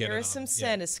now. Here are some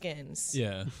Santa skins.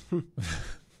 Yeah.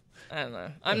 I don't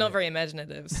know. I'm not very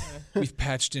imaginative. So. We've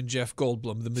patched in Jeff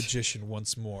Goldblum, the magician,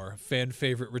 once more. Fan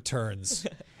favorite returns.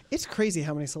 It's crazy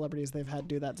how many celebrities they've had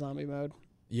do that zombie mode.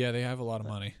 Yeah, they have a lot of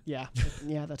money. Yeah,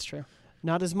 that's true.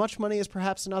 Not as much money as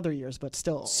perhaps in other years, but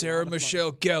still. Sarah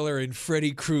Michelle Gellar and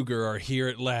Freddy Krueger are here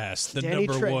at last. The Danny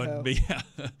number Trejo.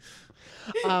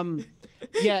 one.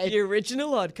 Yeah. The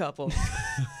original Odd Couple.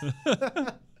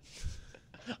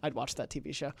 I'd watch that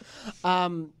TV show.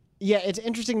 Yeah, it's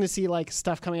interesting to see like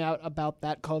stuff coming out about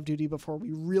that Call of Duty before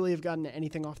we really have gotten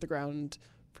anything off the ground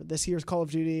for this year's Call of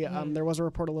Duty. There was a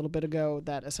report a little bit ago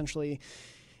that essentially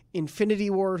Infinity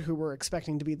Ward, who were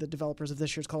expecting to be the developers of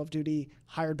this year's Call of Duty,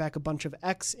 hired back a bunch of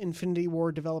ex-Infinity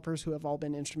Ward developers who have all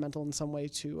been instrumental in some way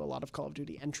to a lot of Call of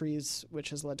Duty entries,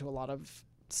 which has led to a lot of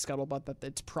scuttlebutt that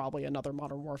it's probably another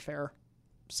Modern Warfare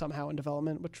somehow in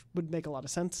development, which would make a lot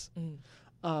of sense.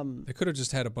 They could have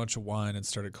just had a bunch of wine and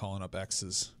started calling up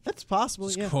exes. That's possible,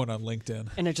 Just going on LinkedIn.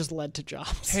 And it just led to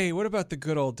jobs. Hey, what about the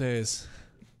good old days?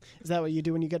 Is that what you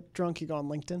do when you get drunk? You go on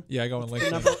LinkedIn? Yeah, I go on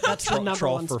LinkedIn. That's the number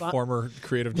Troll one for spot. former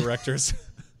creative directors.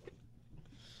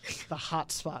 The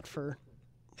hot spot for...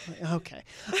 Okay.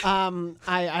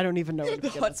 I don't even know where to The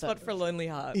begin with hotspot that. for lonely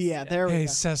hearts. Yeah, there we Hey,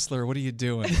 go. Sessler, what are you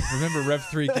doing? Remember Rev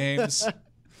 3 Games?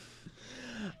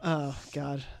 Oh,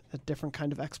 God. A different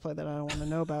kind of X-Play that I don't want to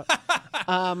know about.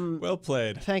 Well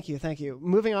played. Thank you.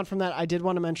 Moving on from that, I did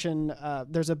want to mention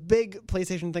there's a big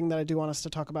PlayStation thing that I do want us to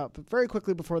talk about. But very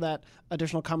quickly before that,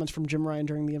 additional comments from Jim Ryan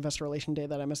during the Investor Relation Day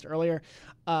that I missed earlier.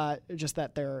 Just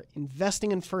that they're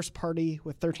investing in first party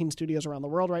with 13 studios around the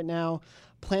world right now.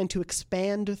 Plan to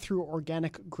expand through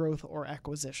organic growth or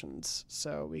acquisitions.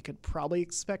 So we could probably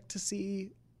expect to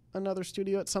see another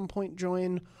studio at some point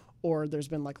join, or there's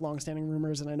been like long-standing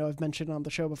rumors, and I know I've mentioned on the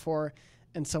show before,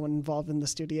 and someone involved in the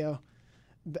studio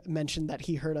mentioned that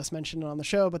he heard us mention it on the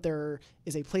show, but there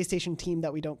is a PlayStation team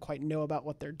that we don't quite know about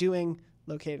what they're doing,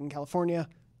 located in California.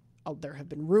 There have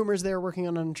been rumors they're working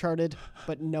on Uncharted,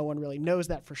 but no one really knows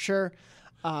that for sure.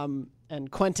 And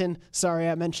Quentin, sorry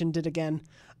I mentioned it again.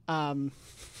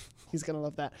 He's going to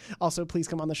love that. Also, please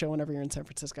come on the show whenever you're in San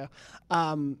Francisco.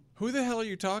 Who the hell are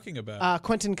you talking about?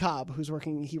 Quentin Cobb,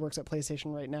 he works at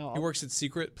PlayStation right now. He works at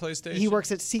Secret PlayStation? He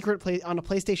works at on a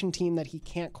PlayStation team that he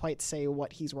can't quite say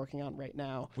what he's working on right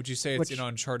now. Would you say it's in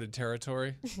uncharted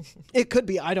territory? It could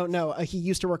be. I don't know. He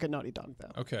used to work at Naughty Dog,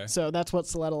 though. Okay. So that's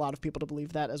what's led a lot of people to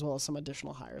believe that, as well as some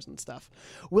additional hires and stuff.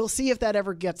 We'll see if that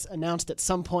ever gets announced at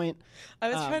some point. I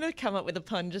was trying to come up with a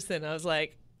pun just then. I was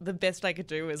like, the best I could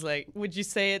do was like, would you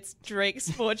say it's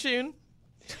Drake's fortune?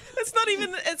 It's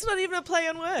not even a play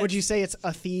on words. Would you say it's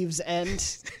a thieves'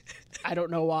 end? I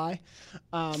don't know why.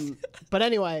 But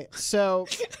anyway, so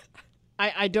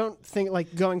I don't think,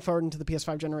 like, going forward into the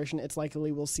PS5 generation, it's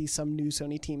likely we'll see some new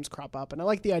Sony teams crop up. And I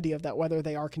like the idea of that, whether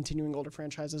they are continuing older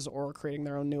franchises or creating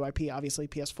their own new IP. Obviously,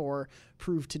 PS4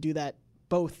 proved to do that,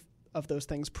 both of those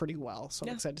things pretty well. So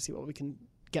I'm excited to see what we can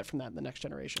get from that in the next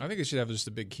generation. I think they should have just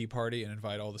a big key party and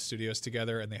invite all the studios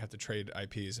together, and they have to trade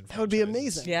IPs and That would be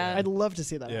franchises. amazing. Yeah. I'd love to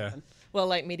see that Yeah. happen. Well,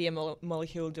 like Media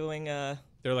Molecule doing They're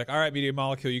like, all right, Media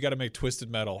Molecule, you got to make Twisted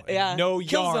Metal. And yeah. no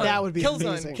Killzone. yarn. That would be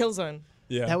amazing. Killzone.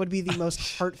 Yeah. That would be the most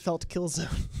heartfelt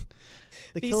Killzone.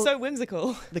 He's so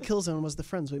whimsical. The Killzone was the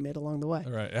friends we made along the way.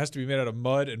 All right. It has to be made out of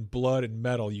mud and blood and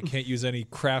metal. You can't use any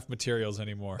craft materials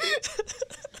anymore.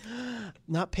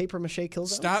 Not paper mache Killzones.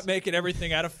 Stop making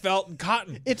everything out of felt and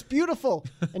cotton. It's beautiful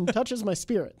and touches my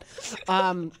spirit.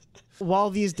 While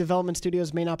these development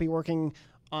studios may not be working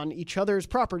on each other's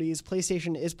properties,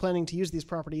 PlayStation is planning to use these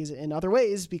properties in other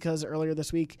ways, because earlier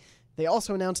this week they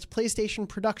also announced PlayStation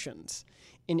Productions,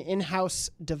 an in-house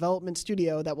development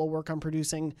studio that will work on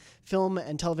producing film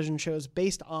and television shows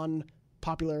based on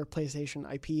popular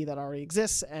PlayStation IP that already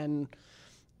exists. And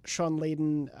Sean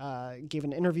Layden gave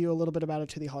an interview a little bit about it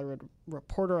to the Hollywood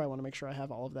Reporter. I want to make sure I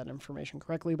have all of that information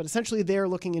correctly. But essentially, they're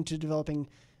looking into developing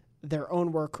their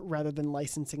own work rather than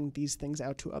licensing these things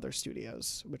out to other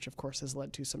studios, which, of course, has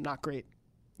led to some not great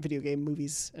video game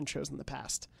movies and shows in the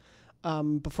past.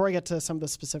 Before I get to some of the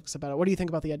specifics about it, what do you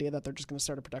think about the idea that they're just going to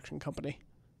start a production company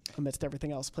amidst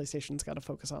everything else PlayStation's got to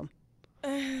focus on?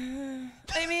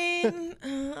 I mean,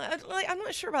 I'm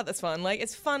not sure about this one. Like,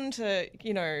 it's fun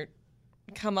to,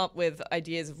 come up with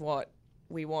ideas of what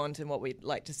we want and what we'd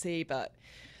like to see, but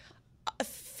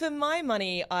for my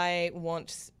money, I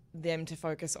want them to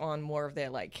focus on more of their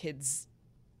like kids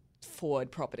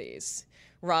forward properties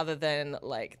rather than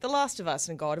like The Last of Us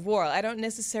and God of War. I don't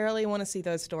necessarily want to see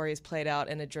those stories played out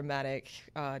in a dramatic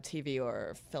TV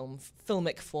or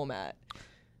filmic format.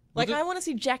 Like, I want to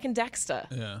see Jack and Daxter.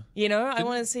 Yeah. I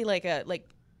want to see like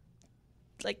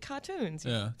cartoons.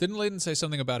 Yeah. Didn't Layden say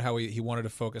something about how he wanted to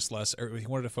focus less, or he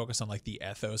wanted to focus on like the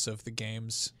ethos of the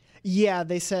games? Yeah,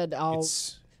 they said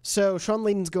So Sean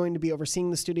Layden's going to be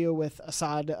overseeing the studio with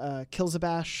Assad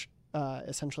Kilzabash,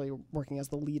 essentially working as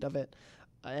the lead of it.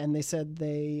 And they said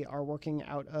they are working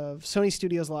out of Sony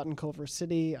Studios a lot in Culver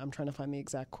City. I'm trying to find the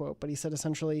exact quote, but he said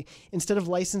essentially, instead of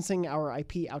licensing our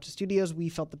IP out to studios, we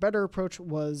felt the better approach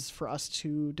was for us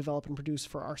to develop and produce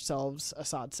for ourselves,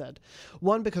 Assad said.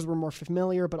 One, because we're more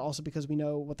familiar, but also because we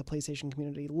know what the PlayStation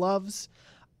community loves.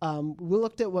 We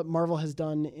looked at what Marvel has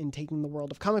done in taking the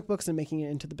world of comic books and making it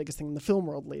into the biggest thing in the film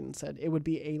world, Layden said. It would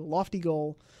be a lofty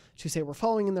goal to say we're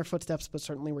following in their footsteps, but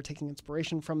certainly we're taking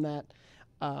inspiration from that.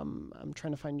 I'm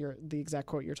trying to find the exact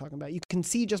quote you're talking about. You can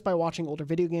see just by watching older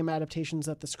video game adaptations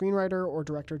that the screenwriter or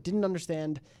director didn't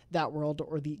understand that world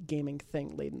or the gaming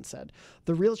thing, Layden said.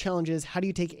 The real challenge is, how do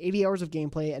you take 80 hours of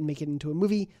gameplay and make it into a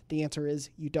movie? The answer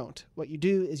is you don't. What you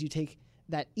do is you take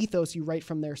that ethos, you write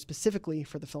from there specifically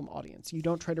for the film audience. You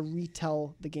don't try to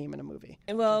retell the game in a movie.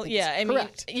 Well, yeah, I mean,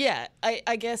 correct. yeah,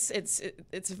 I guess it's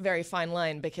a very fine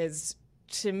line, because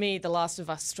to me, The Last of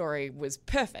Us story was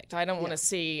perfect. I don't want to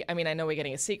see, I mean, I know we're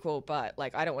getting a sequel, but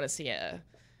like, I don't want to see a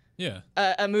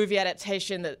movie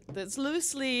adaptation that's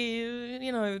loosely,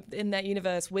 in that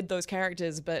universe with those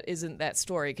characters, but isn't that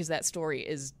story, because that story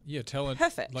is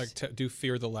perfect. Do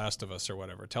Fear the Last of Us or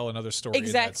whatever. Tell another story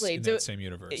exactly. in that same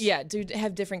universe. Yeah, do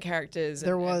have different characters.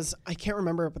 I can't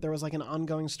remember it, but there was like an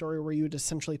ongoing story where you would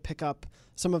essentially pick up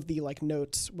some of the like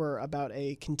notes were about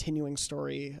a continuing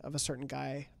story of a certain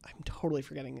guy. I'm totally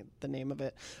forgetting the name of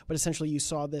it, but essentially you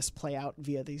saw this play out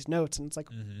via these notes, and it's like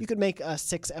you could make a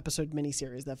 6-episode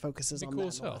miniseries that focuses on that in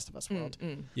the Last of Us world.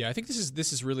 Yeah, I think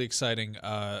this is really exciting.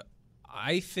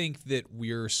 I think that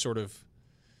we're sort of,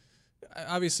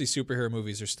 obviously superhero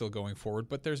movies are still going forward,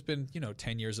 but there's been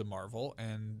 10 years of Marvel,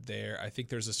 and I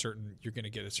think you're going to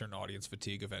get a certain audience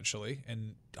fatigue eventually,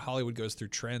 and Hollywood goes through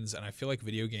trends, and I feel like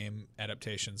video game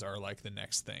adaptations are like the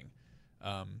next thing.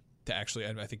 To actually,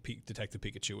 I think Detective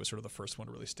Pikachu was sort of the first one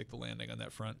to really stick the landing on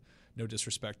that front. No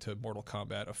disrespect to Mortal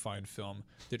Kombat, a fine film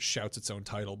that shouts its own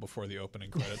title before the opening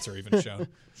credits are even shown.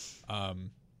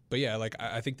 But yeah, like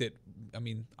I think that, I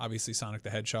mean, obviously Sonic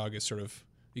the Hedgehog is sort of,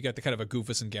 you got the kind of a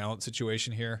Goofus and Gallant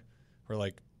situation here, where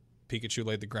like Pikachu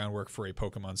laid the groundwork for a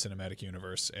Pokemon cinematic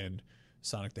universe, and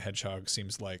Sonic the Hedgehog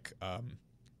seems like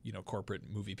corporate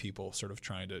movie people sort of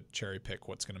trying to cherry pick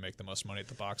what's going to make the most money at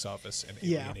the box office and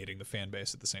alienating the fan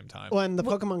base at the same time. Well, and the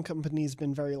Pokemon company's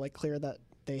been very clear that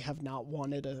they have not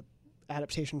wanted a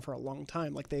adaptation for a long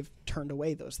time. Like, they've turned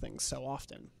away those things so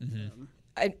often.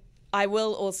 I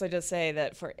will also just say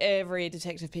that for every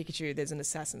Detective Pikachu, there's an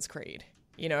Assassin's Creed,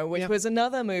 which was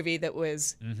another movie that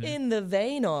was in the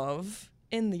vein of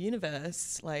in the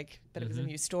universe, but it was a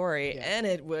new story, and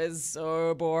it was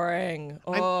so boring.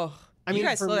 You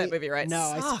guys saw that movie, right? No,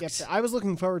 I skipped it. I was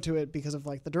looking forward to it because of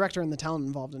the director and the talent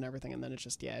involved and everything, and then it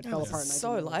just it fell apart. And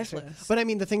so lifeless. But I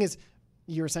mean, the thing is,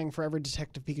 you were saying for every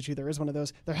Detective Pikachu, there is one of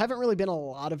those. There haven't really been a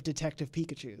lot of Detective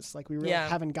Pikachus. We really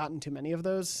haven't gotten too many of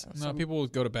those. No, people will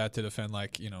go to bat to defend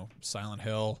Silent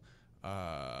Hill.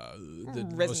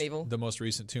 Resident Evil. The most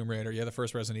recent Tomb Raider. Yeah, the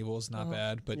first Resident Evil is not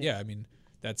bad. But I mean,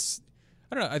 that's,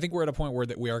 I don't know. I think we're at a point where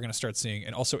that we are going to start seeing,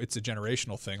 and also it's a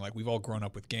generational thing. We've all grown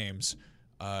up with games.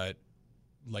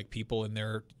 People in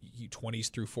their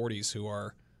 20s through 40s who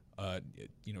are,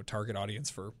 target audience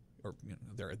for, or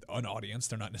they're an audience.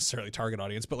 They're not necessarily target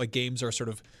audience, but games are sort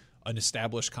of an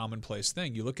established commonplace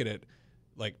thing. You look at it,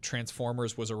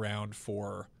 Transformers was around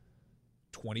for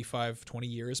 20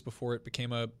 years before it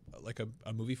became a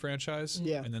movie franchise.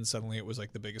 Yeah. And then suddenly it was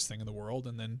the biggest thing in the world.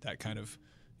 And then that kind of,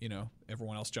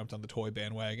 everyone else jumped on the toy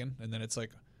bandwagon. And then it's all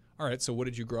right, so what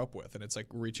did you grow up with? And it's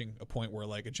reaching a point where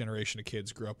a generation of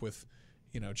kids grew up with,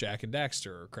 Jak and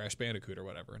Daxter or Crash Bandicoot or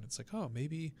whatever. And it's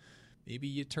maybe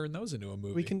you turn those into a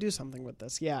movie. We can do something with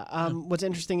this. Yeah. What's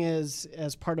interesting is,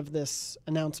 as part of this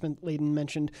announcement Layden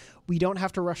mentioned, we don't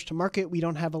have to rush to market. We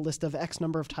don't have a list of X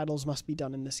number of titles must be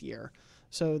done in this year.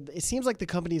 So it seems like the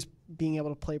company is being able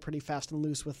to play pretty fast and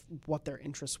loose with what their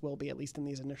interests will be, at least in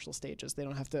these initial stages. They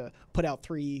don't have to put out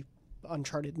 3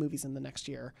 Uncharted movies in the next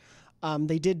year.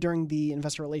 They did, during the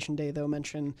Investor Relation Day, though,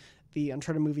 mention the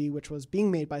Uncharted movie, which was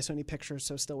being made by Sony Pictures,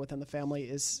 so still within the family,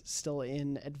 is still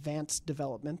in advanced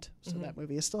development. So that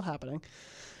movie is still happening.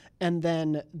 And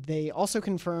then they also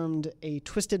confirmed a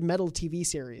Twisted Metal TV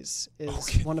series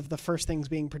is one of the first things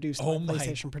being produced by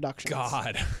PlayStation Productions.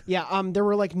 God. Yeah, there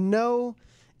were no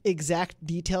exact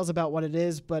details about what it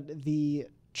is, but the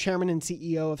chairman and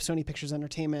CEO of Sony Pictures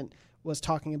Entertainment was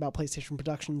talking about PlayStation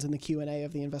Productions in the Q&A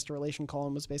of the Investor Relation call,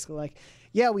 and was basically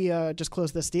we just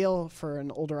closed this deal for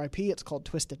an older IP. It's called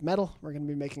Twisted Metal. We're going to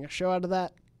be making a show out of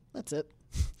that. That's it.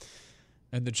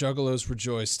 And the Juggalos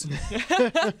rejoiced.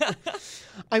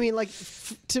 I mean,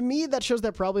 to me, that shows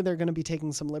that probably they're going to be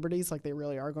taking some liberties. They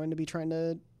really are going to be trying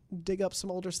to dig up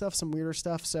some older stuff, some weirder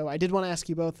stuff. So I did want to ask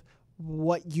you both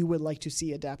what you would like to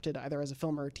see adapted, either as a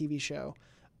film or a TV show,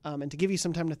 And to give you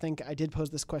some time to think, I did pose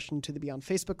this question to the Beyond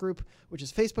Facebook group, which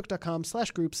is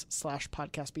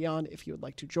facebook.com/groups/podcastbeyond if you would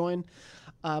like to join.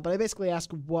 But I basically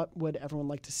asked, what would everyone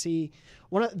like to see?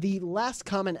 One of the last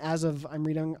comment as of I'm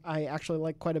reading, I actually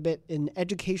like quite a bit, an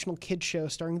educational kids show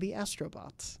starring the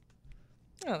Astrobots.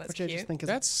 Oh, that's which cute. I just think is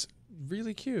That's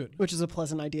really cute. which is a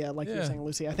pleasant idea, like you were saying,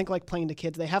 Lucy. I think like playing to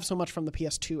kids, they have so much from the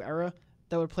PS2 era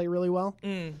that would play really well.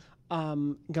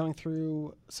 Going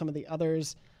through some of the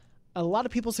others, a lot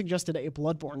of people suggested a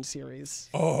Bloodborne series.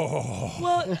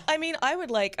 Well, I mean, I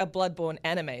would like a Bloodborne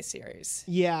anime series.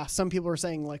 Yeah, some people were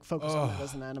saying like focus on it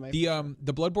as an anime.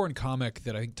 The Bloodborne comic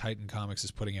that I think Titan Comics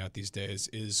is putting out these days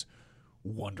is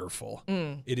wonderful.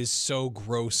 It is so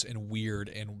gross and weird,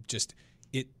 and just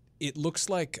it looks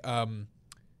like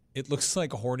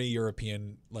horny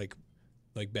European like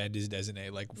bande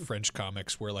dessinée, like French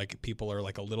comics where like people are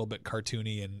like a little bit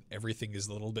cartoony and everything is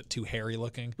a little bit too hairy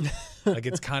looking. Like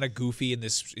it's kind of goofy in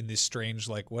this strange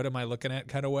like what am I looking at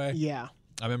kind of way. Yeah.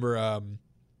 I remember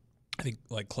I think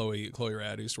like Chloe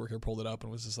Rad, who used to work here, pulled it up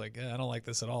and was just like, I don't like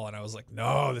this at all. And I was like,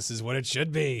 no, this is what it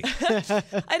should be.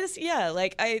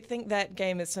 I think that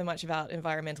game is so much about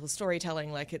environmental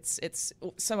storytelling. Like it's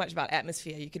so much about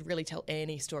atmosphere. You could really tell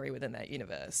any story within that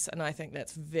universe. And I think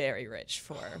that's very rich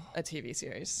for a TV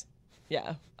series.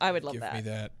 Yeah, I would love that. Give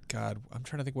me that. God, I'm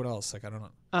trying to think what else. Like, I don't know.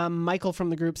 Michael from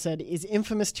the group said, is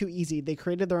Infamous too easy? They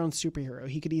created their own superhero.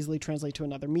 He could easily translate to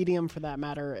another medium. For that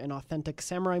matter, an authentic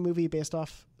samurai movie based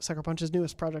off Sucker Punch's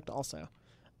newest project also.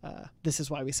 This is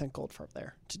why we sent Goldfarb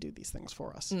there to do these things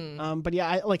for us. But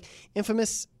yeah,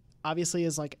 Infamous obviously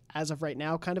is like, as of right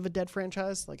now, kind of a dead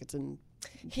franchise. Like it's in...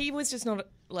 He was just not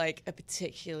like a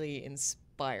particularly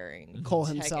inspiring Cole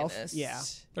himself. antagonist. Yeah.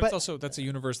 But it's also, that's a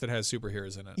universe that has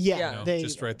superheroes in it. Yeah.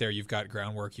 Just right there, you've got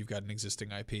groundwork, you've got an existing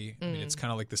IP. I mean, it's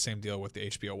kind of like the same deal with the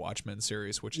HBO Watchmen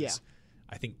series, which is,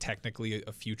 I think, technically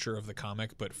a future of the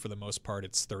comic, but for the most part,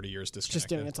 it's 30 years disconnected. Just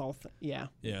doing its all Yeah.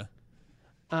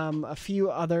 A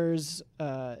few others.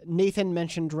 Nathan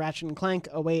mentioned Ratchet and Clank.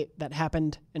 Oh wait, that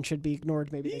happened and should be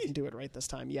ignored. Maybe they can do it right this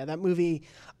time. Yeah, that movie.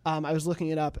 I was looking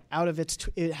it up. Out of it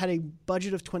had a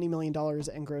budget of $20 million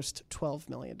and grossed $12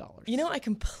 million. You know, I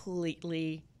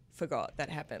completely forgot that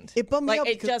happened. It bummed me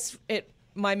like out.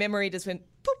 My memory just went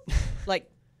poop, like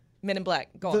Men in Black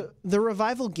gone. The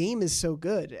revival game is so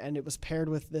good, and it was paired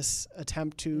with this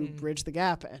attempt to bridge the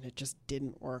gap, and it just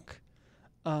didn't work.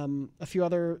 A few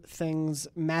other things.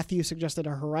 Matthew suggested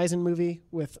a Horizon movie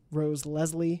with Rose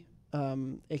Leslie,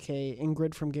 aka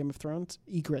Ingrid from Game of Thrones.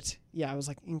 Ygritte. Yeah, I was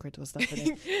like, Ingrid, was that the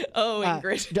name?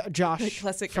 Ingrid. Josh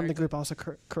Classic from the character. group also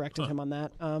corrected him on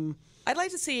that. I'd like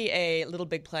to see a Little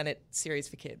Big Planet series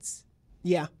for kids.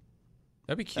 Yeah.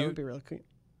 That'd be That cute. would be really cute.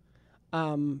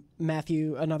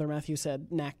 Another Matthew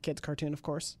said Knack Kids cartoon, of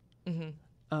course.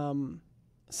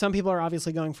 Some people are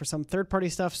obviously going for some third-party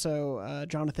stuff. So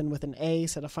Jonathan with an A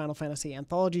said a Final Fantasy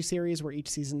anthology series where each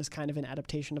season is kind of an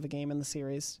adaptation of a game in the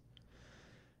series.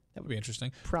 That would be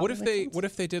interesting. Probably makes sense. What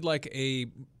if they did like a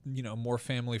more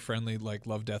family friendly like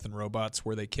Love, Death and Robots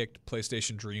where they kicked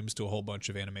PlayStation Dreams to a whole bunch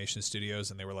of animation studios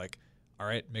and they were like, all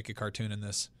right, make a cartoon in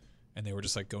this, and they were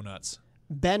just like, go nuts.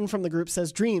 Ben from the group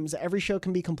says Dreams. Every show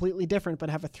can be completely different, but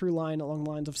have a through line along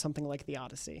the lines of something like The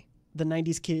Odyssey. The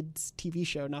 90s Kids TV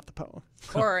show, not the poem.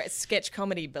 Or a sketch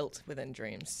comedy built within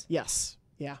Dreams. Yes.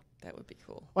 Yeah. That would be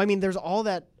cool. Well, I mean, there's all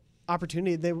that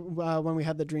opportunity. They when we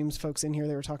had the Dreams folks in here,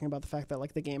 they were talking about the fact that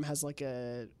like the game has like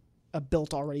a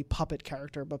built already puppet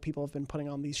character, but people have been putting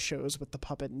on these shows with the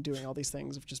puppet and doing all these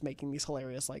things of just making these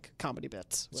hilarious like comedy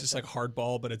bits. It's just like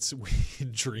Hardball, but it's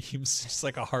in Dreams. It's just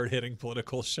like a hard-hitting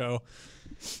political show.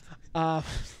 I'm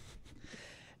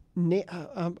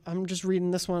just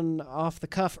reading this one off the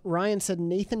cuff. Ryan said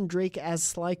Nathan Drake as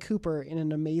Sly Cooper in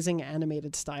an amazing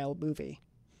animated style movie.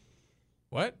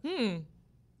 What?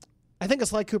 I think a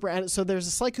Sly Cooper. So there's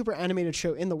a Sly Cooper animated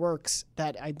show in the works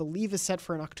that I believe is set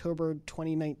for an October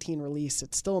 2019 release.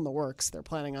 It's still in the works. They're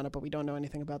planning on it, but we don't know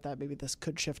anything about that. Maybe this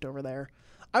could shift over there.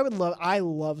 I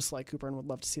love Sly Cooper and would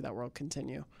love to see that world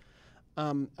continue.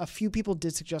 A few people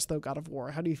did suggest, though, God of War.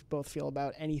 How do you both feel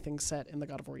about anything set in the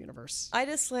God of War universe? I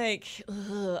just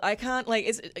I can't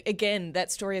again,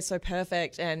 that story is so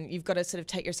perfect and you've got to sort of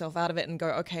take yourself out of it and go,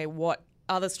 okay, what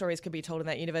other stories could be told in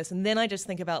that universe? And then I just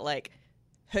think about like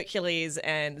Hercules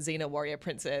and Xena Warrior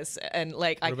Princess and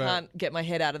like I can't get my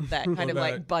head out of that kind of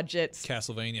like budget.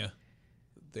 Castlevania.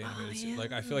 The animated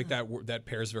like I feel like that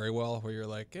pairs very well where you're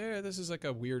like, yeah, this is like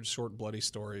a weird short bloody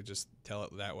story, just tell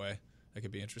it that way. That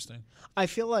could be interesting. I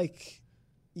feel like,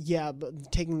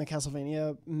 but taking the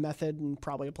Castlevania method and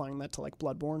probably applying that to like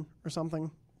Bloodborne or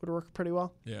something would work pretty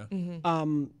well. Yeah.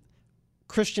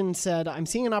 Christian said, I'm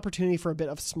seeing an opportunity for a bit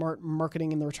of smart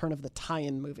marketing in the return of the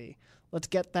tie-in movie. Let's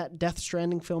get that Death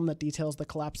Stranding film that details the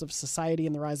collapse of society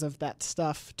and the rise of that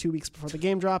stuff 2 weeks before the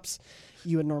game drops.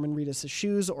 You and Norman Reedus'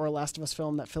 shoes, or a Last of Us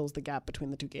film that fills the gap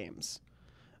between the two games.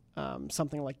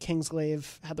 Something like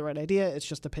Kingsglaive had the right idea. It's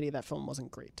just a pity that film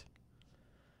wasn't great.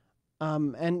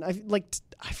 And I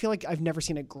feel like I've never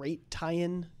seen a great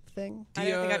tie-in thing. I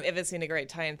don't think I've ever seen a great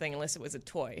tie-in thing unless it was a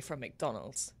toy from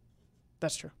McDonald's.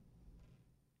 That's true.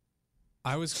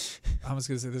 I was gonna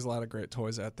say there's a lot of great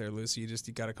toys out there, Lucy. You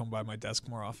got to come by my desk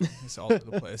more often. It's all over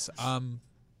the place.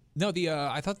 No,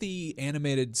 I thought the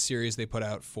animated series they put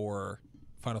out for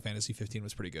Final Fantasy 15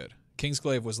 was pretty good.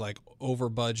 Kingsglaive was like over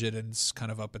budget and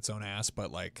kind of up its own ass,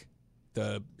 but like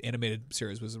the animated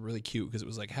series was really cute because it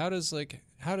was like how does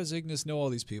Ignis know all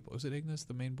these people? Was it Ignis,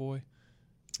 the main boy?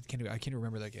 I can't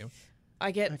remember that game. I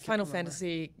get Final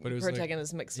Fantasy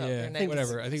protagonists mixed up. Yeah, their names.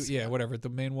 whatever. I think whatever. The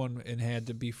main one and had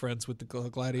to be friends with the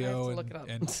Gladio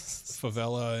and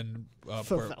Favela and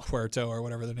Puerto or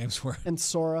whatever their names were. And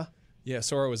Sora. Yeah,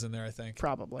 Sora was in there, I think.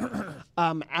 Probably.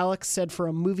 Alex said for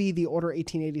a movie, The Order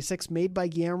 1886, made by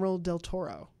Guillermo del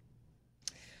Toro.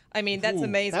 I mean, that's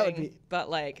amazing,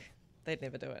 but like, they'd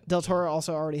never do it. Del Toro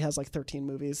also already has like 13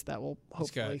 movies that will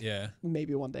hopefully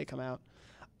maybe one day come out.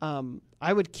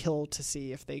 I would kill to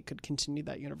see if they could continue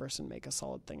that universe and make a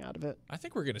solid thing out of it. I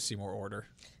think we're going to see more Order.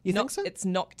 You think so? It's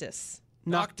Noctis.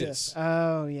 Noctis.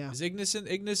 Oh, yeah. Is Ignis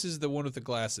Ignis is the one with the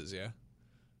glasses, yeah.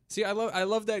 See, I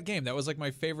love that game. That was like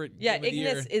my favorite game of the year.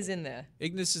 Ignis is in there.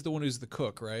 Ignis is the one who's the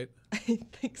cook, right? I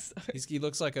think so. He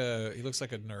looks like a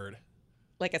nerd.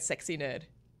 Like a sexy nerd.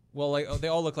 Well, like they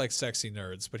all look like sexy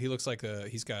nerds, but he looks like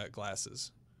he's got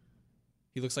glasses.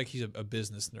 He looks like he's a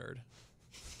business nerd.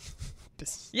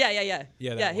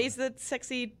 Yeah. He's the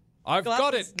sexy. I've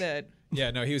got it. Nerd. Yeah,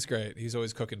 no, he was great. He's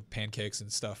always cooking pancakes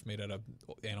and stuff made out of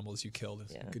animals you killed.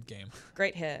 It's a good game.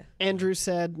 Great hair. Andrew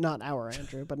said, not our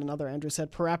Andrew, but another Andrew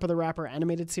said, Parappa the Rapper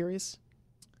animated series.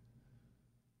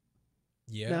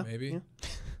 Yeah, maybe. Yeah.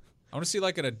 I want to see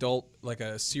like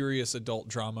a serious adult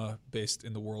drama based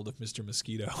in the world of Mr.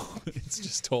 Mosquito. It's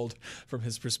just told from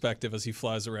his perspective as he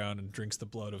flies around and drinks the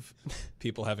blood of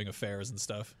people having affairs and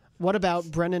stuff. What about,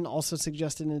 Brennan also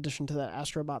suggested, in addition to that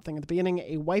Astrobot thing at the beginning,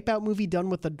 a Wipeout movie done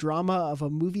with the drama of a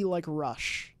movie like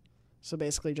Rush. So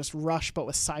basically just Rush, but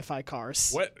with sci-fi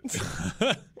cars. What?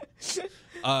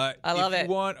 I love it. If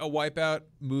you want a Wipeout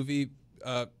movie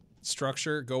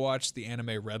structure, go watch the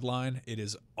anime Redline. It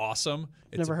is awesome.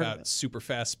 It's about super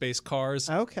fast space cars.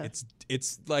 Okay.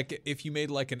 It's like if you made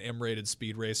like an M-rated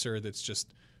speed racer that's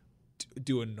just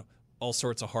doing all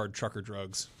sorts of hard trucker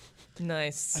drugs.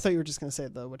 Nice. I thought you were just going to say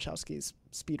the Wachowskis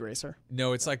Speed Racer.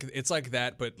 No, it's like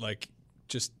that, but like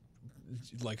just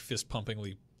like fist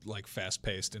pumpingly like fast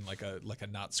paced in like a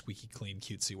not squeaky clean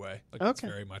cutesy way. Like It's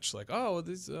very much like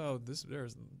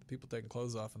there's people taking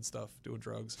clothes off and stuff, doing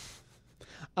drugs.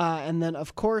 And then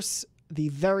of course the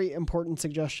very important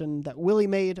suggestion that Willie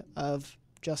made of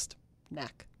just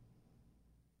Knack.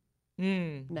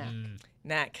 Knack.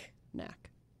 Knack.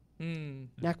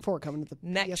 Knack 4 coming to the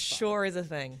Knack PS5. sure is a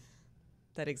thing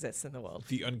that exists in the world.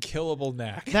 The unkillable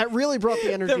Knack. That really brought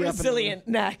the energy up. The resilient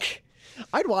Knack.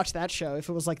 I'd watch that show if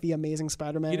it was like The Amazing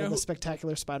Spider-Man or The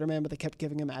Spectacular Spider-Man, but they kept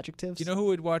giving him adjectives. You know who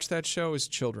would watch that show is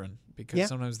children, because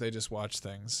sometimes they just watch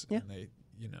things and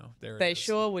they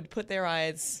sure would put their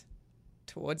eyes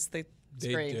towards the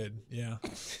screen. They did, yeah.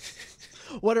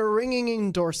 What a ringing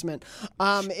endorsement.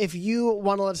 If you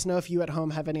want to let us know if you at home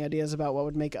have any ideas about what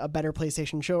would make a better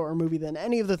PlayStation show or movie than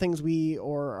any of the things we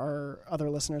or our other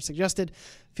listeners suggested,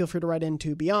 feel free to write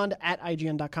into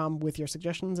beyond@ign.com with your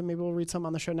suggestions, and maybe we'll read some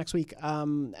on the show next week.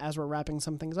 As we're wrapping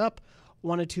some things up,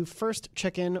 wanted to first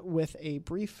check in with a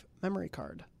brief memory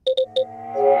card.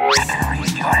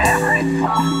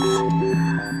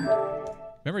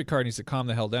 Memory card needs to calm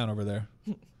the hell down over there.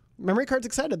 Memory card's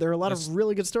excited. There are a lot of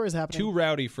really good stories happening. Too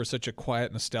rowdy for such a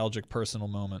quiet, nostalgic, personal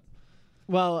moment.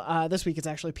 Well, this week it's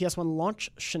actually PS1 launch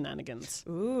shenanigans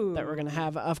that we're going to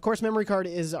have. Of course, Memory Card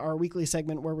is our weekly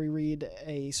segment where we read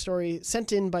a story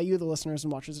sent in by you, the listeners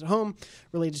and watchers at home,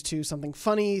 related to something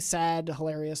funny, sad,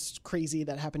 hilarious, crazy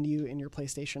that happened to you in your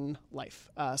PlayStation life.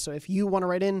 So if you want to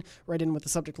write in with the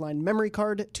subject line Memory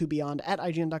Card to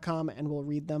beyond@ign.com, and we'll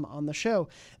read them on the show.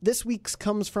 This week's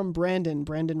comes from Brandon.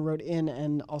 Brandon wrote in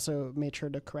and also made sure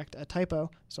to correct a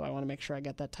typo, so I want to make sure I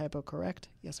get that typo correct.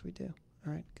 Yes, we do.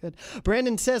 All right, good.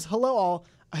 Brandon says, hello all.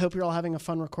 I hope you're all having a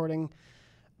fun recording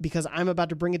because I'm about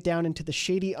to bring it down into the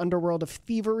shady underworld of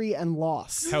thievery and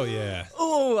loss. Hell yeah.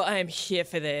 Oh, I am here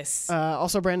for this.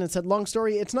 Also, Brandon said, long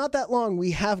story. It's not that long.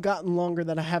 We have gotten longer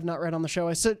that I have not read on the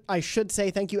show. I should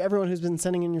say thank you, everyone who's been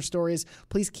sending in your stories.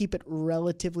 Please keep it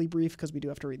relatively brief because we do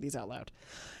have to read these out loud.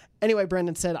 Anyway,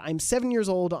 Brandon said, I'm 7 years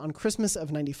old on Christmas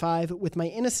of 95. With my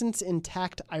innocence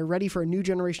intact, I'm ready for a new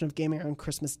generation of gaming on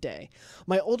Christmas Day.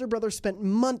 My older brother spent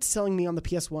months selling me on the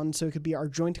PS1 so it could be our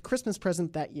joint Christmas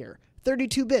present that year.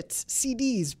 32 bits,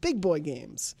 CDs, big boy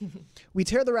games. We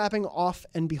tear the wrapping off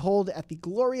and behold at the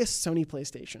glorious Sony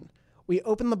PlayStation. We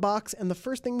open the box and the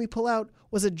first thing we pull out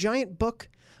was a giant book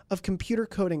of computer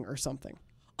coding or something.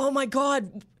 Oh my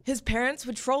God, his parents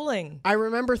were trolling. I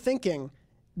remember thinking,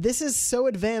 this is so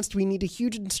advanced we need a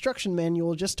huge instruction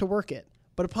manual just to work it.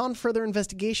 But upon further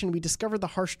investigation, we discovered the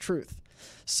harsh truth.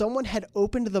 Someone had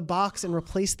opened the box and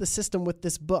replaced the system with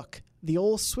this book. The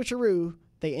old switcheroo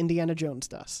they Indiana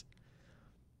Jones'd us.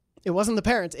 It wasn't the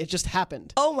parents, it just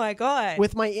happened. Oh my God.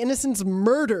 With my innocence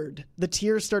murdered, the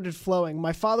tears started flowing.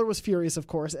 My father was furious, of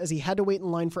course, as he had to wait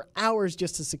in line for hours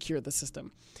just to secure the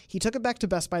system. He took it back to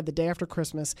Best Buy the day after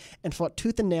Christmas and fought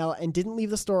tooth and nail and didn't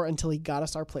leave the store until he got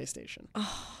us our PlayStation.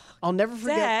 I'll never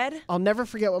forget. Dad. I'll never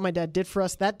forget what my dad did for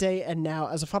us that day, and now,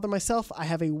 as a father myself, I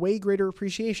have a way greater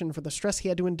appreciation for the stress he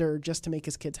had to endure just to make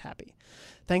his kids happy.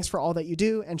 Thanks for all that you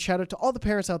do, and shout out to all the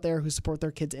parents out there who support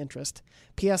their kids' interest.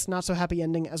 P.S. Not so happy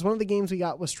ending, as one of the games we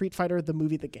got was Street Fighter, the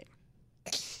movie, the game.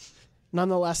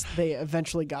 Nonetheless, they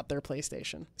eventually got their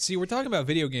PlayStation. See, we're talking about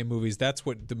video game movies. That's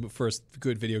what the first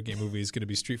good video game movie is going to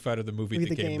be: Street Fighter, the movie,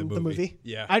 the game, the movie.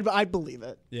 Yeah, I'd believe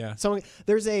it. Yeah. So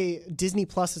there's a Disney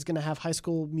Plus is going to have High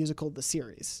School Musical the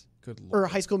series, Good Lord. or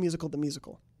High School Musical the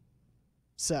musical.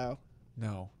 So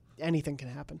No. anything can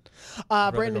happen. I'd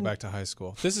rather Brandon, go back to high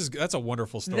school. That's a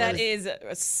wonderful story. That is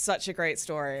such a great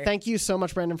story. thank you so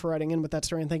much, Brandon, for writing in with that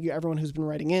story, and thank you everyone who's been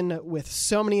writing in with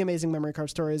so many amazing memory card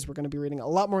stories. We're going to be reading a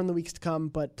lot more in the weeks to come,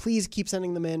 but please keep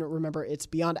sending them in. Remember, it's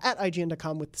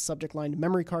beyond@IGN.com with the subject line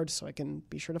memory cards, so I can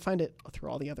be sure to find it through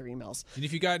all the other emails. And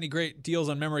if you got any great deals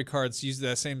on memory cards, use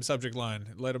that same subject line.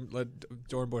 Let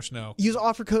Dornbush know. Use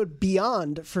offer code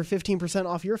BEYOND for 15%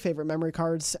 off your favorite memory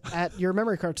cards at your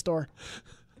memory card store.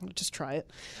 Just try it.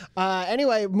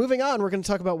 Anyway, moving on, we're going to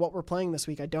talk about what we're playing this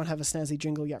week. I don't have a snazzy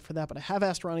jingle yet for that, but I have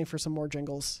asked Ronnie for some more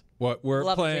jingles. What we're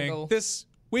Love a playing jingle. this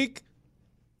week.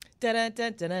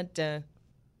 Da-da-da-da-da.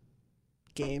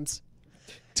 Games.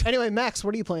 Anyway, Max,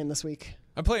 what are you playing this week?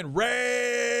 I'm playing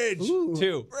Rage Ooh.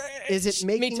 2. Is it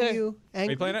making too. you angry?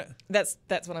 Are you playing it? That's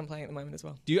what I'm playing at the moment as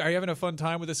well. Are you having a fun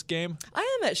time with this game?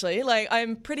 I am actually. Like,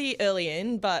 I'm pretty early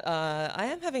in, but I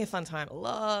am having a fun time.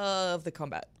 Love the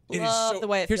combat. Love the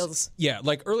way it feels. Yeah,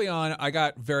 like early on, I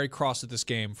got very cross at this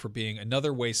game for being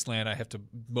another wasteland I have to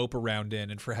mope around in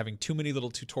and for having too many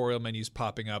little tutorial menus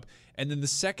popping up. And then the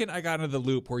second I got into the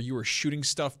loop where you were shooting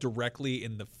stuff directly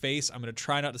in the face, I'm going to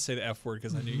try not to say the F word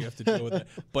because I knew you have to deal with it.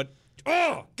 But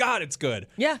oh God, it's good.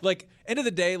 Yeah. Like end of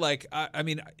the day, like I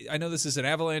mean, I know this is an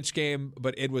Avalanche game,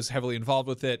 but id was heavily involved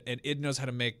with it, and id knows how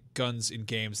to make guns in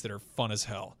games that are fun as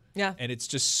hell. Yeah. And it's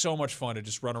just so much fun to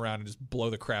just run around and just blow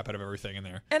the crap out of everything in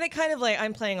there. And it kind of like,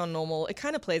 I'm playing on normal. It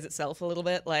kind of plays itself a little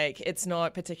bit. Like, it's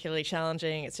not particularly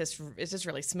challenging. It's just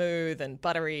really smooth and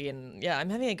buttery, and yeah, I'm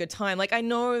having a good time. Like, I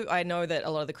know that a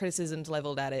lot of the criticisms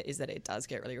leveled at it is that it does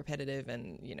get really repetitive,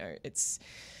 and you know, it's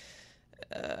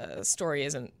story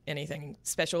isn't anything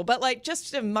special, but like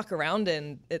just to muck around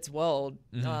in its world,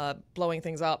 blowing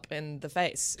things up in the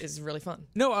face is really fun.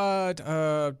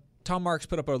 No, Tom Marks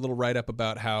put up a little write-up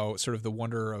about how sort of the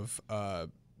wonder of,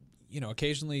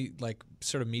 occasionally like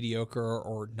sort of mediocre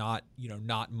or not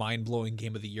mind-blowing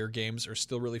game of the year games are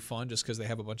still really fun just because they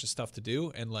have a bunch of stuff to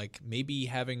do, and like maybe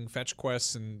having fetch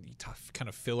quests and tough kind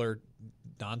of filler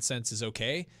nonsense is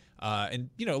okay.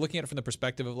 And looking at it from the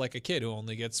perspective of like a kid who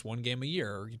only gets one game a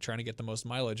year, or you're trying to get the most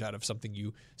mileage out of something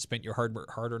you spent your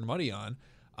hard-earned money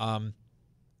on.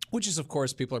 Which is, of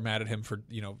course, people are mad at him for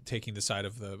taking the side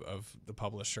of the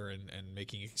publisher and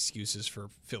making excuses for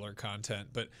filler content.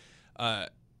 But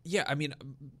yeah, I mean,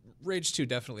 Rage 2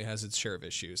 definitely has its share of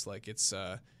issues. Like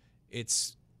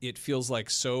it feels like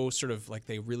so sort of like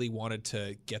they really wanted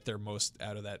to get their most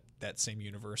out of that same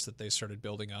universe that they started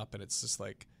building up, and it's just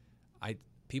like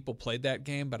people played that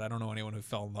game, but I don't know anyone who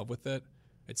fell in love with it.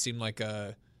 It seemed like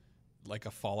a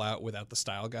Fallout without the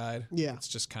style guide. Yeah, it's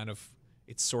just kind of.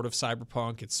 It's sort of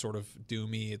cyberpunk. It's sort of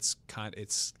doomy. It's kind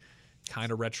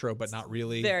of retro, but not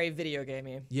really. Very video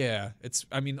gamey. Yeah,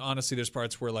 I mean, honestly, there's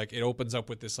parts where like it opens up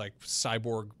with this like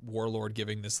cyborg warlord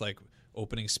giving this like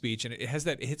opening speech, and it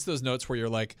hits those notes where you're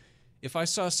like, if I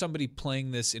saw somebody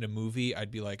playing this in a movie,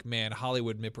 I'd be like, man,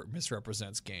 Hollywood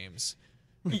misrepresents games.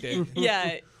 Okay.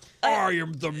 Yeah. I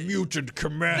am the mutant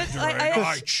commander, and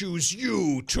I choose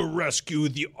you to rescue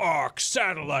the Ark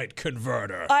satellite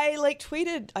converter. I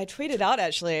tweeted out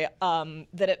actually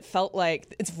that it felt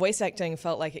like its voice acting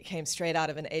felt like it came straight out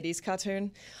of an 80s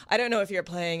cartoon. I don't know if you're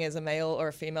playing as a male or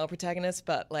a female protagonist,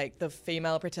 but like the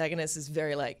female protagonist is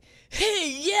very like,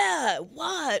 hey, yeah,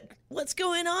 what's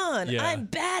going on? Yeah. I'm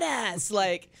badass.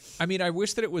 Like, I mean, I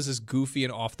wish that it was as goofy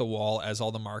and off the wall as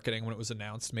all the marketing when it was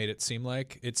announced made it seem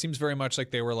like. It seems very much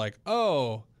like they were like,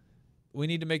 oh, we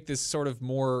need to make this sort of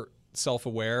more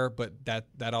self-aware, but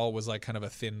that all was like kind of a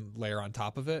thin layer on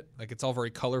top of it. Like it's all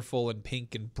very colorful and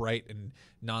pink and bright and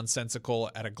nonsensical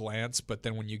at a glance, but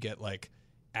then when you get like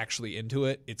actually into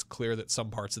it, it's clear that some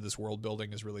parts of this world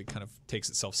building is really kind of takes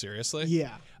itself seriously.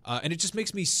 Yeah. And it just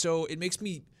makes me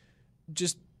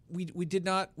we did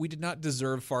not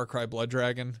deserve Far Cry Blood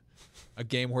Dragon, a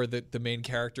game where the main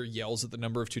character yells at the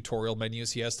number of tutorial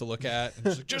menus he has to look at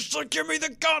and just like give me the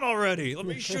gun already, let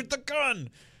me shoot the gun.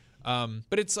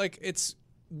 But it's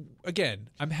again,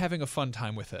 I'm having a fun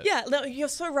time with it. yeah, no, you're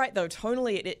so right though.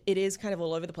 Tonally, it is kind of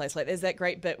all over the place. Like, there's that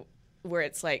great bit where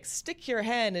it's like, stick your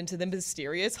hand into the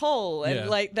mysterious hole, and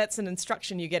like that's an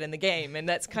instruction you get in the game, and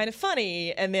that's kind of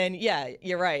funny. And then yeah,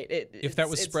 you're right. If that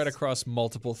was spread across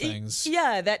multiple things,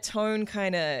 that tone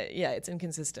kind of it's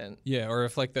inconsistent. Yeah, or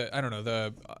if like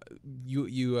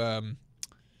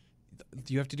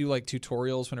you have to do like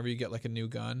tutorials whenever you get like a new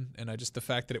gun, and the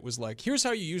fact that it was like, here's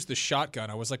how you use the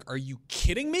shotgun, I was like, are you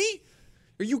kidding me?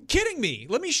 Are you kidding me?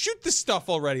 Let me shoot this stuff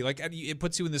already. Like, it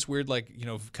puts you in this weird, like,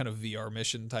 kind of VR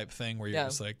mission type thing where you're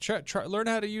just like, try, learn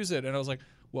how to use it. And I was like,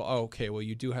 well, okay, well,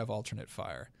 you do have alternate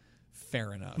fire.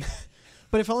 Fair enough.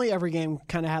 But if only every game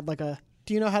kind of had like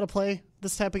do you know how to play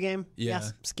this type of game? Yeah.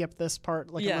 Yes. Skip this part,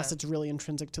 unless it's really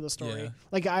intrinsic to the story. Yeah.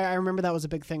 Like, I remember that was a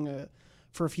big thing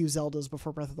for a few Zeldas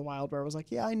before Breath of the Wild, where I was like,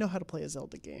 yeah, I know how to play a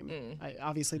Zelda game.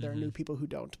 Obviously, there are new people who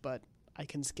don't, but I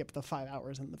can skip the 5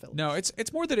 hours in the village. No,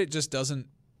 it's more that it doesn't,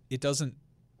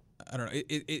 I don't know,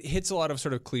 it hits a lot of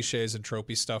sort of cliches and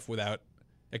tropey stuff without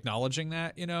acknowledging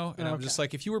that, And I'm just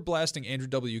like, if you were blasting Andrew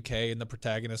WK and the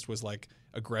protagonist was like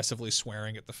aggressively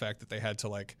swearing at the fact that they had to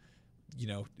like,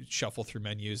 shuffle through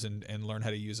menus and learn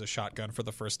how to use a shotgun for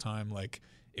the first time, like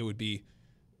it would be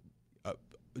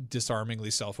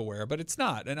disarmingly self-aware, but it's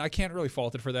not. And I can't really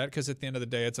fault it for that, because at the end of the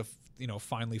day, it's a,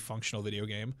 finely functional video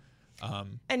game.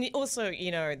 And also,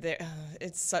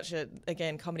 it's such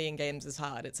again, comedy in games is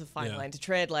hard. It's a fine line to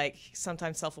tread. Like,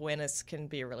 sometimes self-awareness can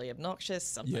be really obnoxious.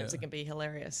 Sometimes it can be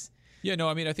hilarious. Yeah, no,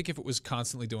 I mean, I think if it was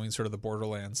constantly doing sort of the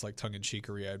Borderlands, like,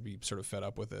 tongue-in-cheekery, I'd be sort of fed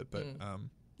up with it. But,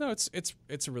 no, it's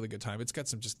a really good time. It's got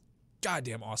some just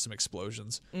goddamn awesome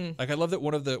explosions. Like, I love that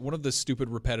one of the stupid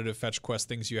repetitive fetch quest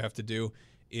things you have to do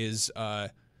is,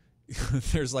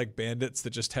 there's like bandits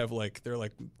that just have like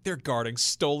they're guarding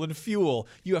stolen fuel.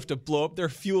 You have to blow up their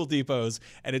fuel depots,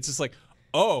 and it's just like,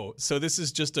 oh, so this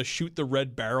is just a shoot the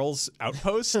red barrels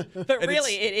outpost. But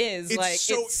really, it is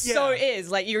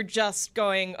like you're just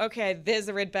going, okay, there's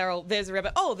a red barrel, there's a red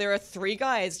barrel. Oh, there are 3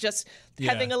 guys just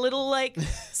having a little like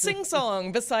sing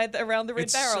song around the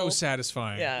red barrel. It's so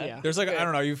satisfying. Yeah. There's like, I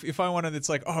don't know, if I wanted, it's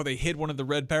like, oh, they hid one of the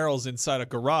red barrels inside a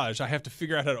garage. I have to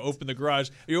figure out how to open the garage.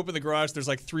 You open the garage, there's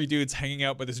like 3 dudes hanging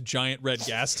out by this giant red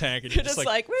gas tank, and you just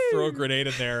like throw a grenade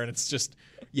in there, and it's just,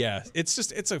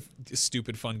 it's a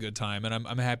stupid, fun, good time, and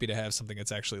I'm happy to have something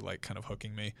that's actually like kind of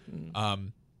hooking me.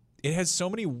 It has so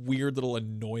many weird little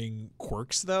annoying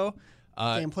quirks though.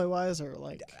 Gameplay wise, or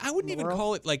like, I wouldn't even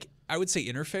call it, like, I would say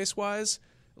interface wise.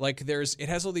 Like, it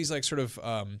has all these like sort of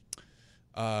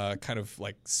kind of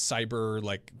like cyber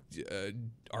like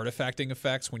artifacting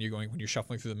effects when you're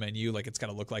shuffling through the menu. Like, it's got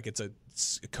to look like it's a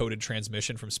coded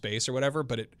transmission from space or whatever,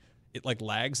 but it like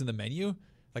lags in the menu.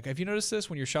 Like, have you noticed this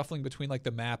when you're shuffling between like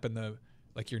the map and the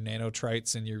like your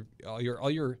nanotrites and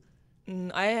all your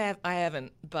I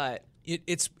haven't, but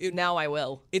now I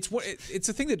will. It's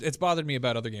a thing that it's bothered me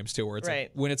about other games too, where it's right.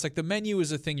 like, when it's like the menu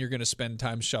is a thing you're going to spend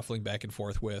time shuffling back and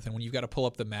forth with, and when you've got to pull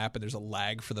up the map and there's a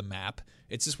lag for the map,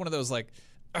 it's just one of those like,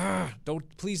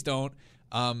 please don't.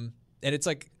 And it's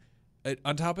like,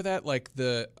 on top of that, like,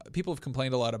 the people have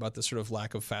complained a lot about the sort of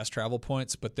lack of fast travel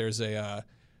points, but there's a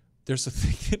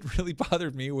thing that really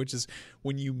bothered me, which is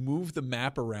when you move the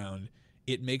map around,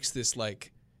 it makes this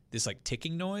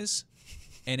ticking noise,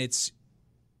 and it's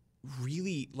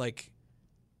really like,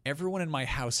 everyone in my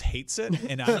house hates it,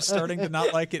 and I'm starting to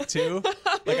not like it too.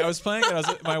 Like, I was playing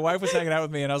it, my wife was hanging out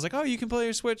with me, and I was like, oh, you can play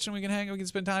your Switch and we can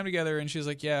spend time together, and she was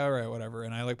like, yeah, all right, whatever.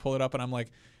 And I like pull it up, and I'm like,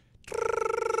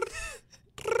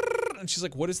 and she's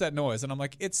like, what is that noise? And I'm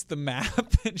like, it's the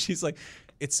map. And she's like,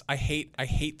 I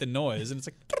hate the noise. And it's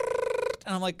like,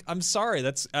 And I'm like, I'm sorry,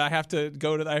 I have to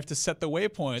set the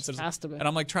waypoints. It has to be. And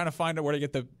I'm like trying to find out where to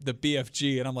get the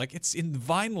BFG, and I'm like, it's in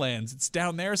Vinelands, it's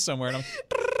down there somewhere. And I'm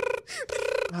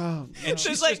Oh, and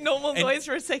she's like normal noise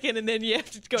for a second, and then you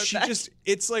have to go back.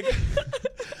 It's like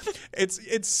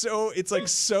it's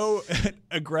so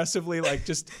aggressively like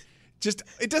just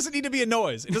it doesn't need to be a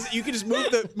noise. It doesn't. You can just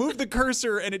move the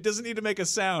cursor, and it doesn't need to make a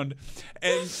sound.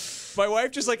 And my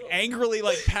wife just like angrily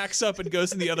like packs up and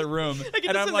goes in the other room. I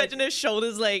can just imagine her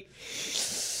shoulders like.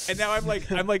 And now I'm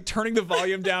like turning the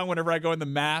volume down whenever I go in the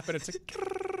map, and it's like.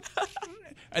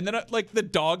 And then like the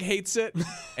dog hates it,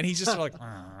 and he's just like,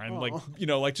 and like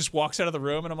like just walks out of the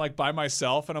room, and I'm like by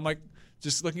myself, and I'm like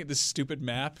just looking at this stupid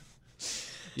map.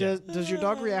 Yeah. Does your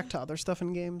dog react to other stuff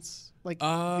in games like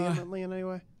vehemently in any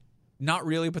way? Not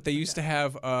really, but they used to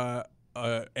have a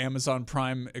Amazon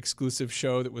Prime exclusive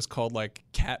show that was called like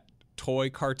Cat Toy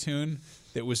Cartoon.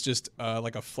 That was just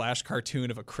like a flash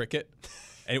cartoon of a cricket,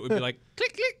 and it would be like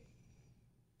click click.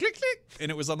 Click, click.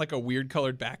 And it was on like a weird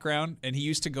colored background, and he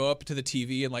used to go up to the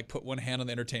TV and like put one hand on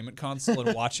the entertainment console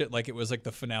and watch it like it was like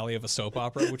the finale of a soap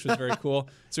opera, which was very cool.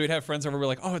 So we'd have friends over, we're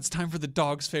like, oh, it's time for the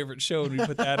dog's favorite show, and we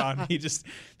put that on.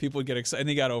 People would get excited, and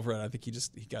he got over it. I think he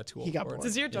got too old. He got for bored. it.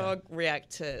 Does your dog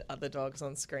react to other dogs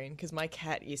on screen? Because my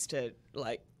cat used to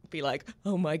like be like,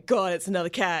 oh my god, it's another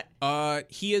cat.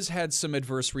 He has had some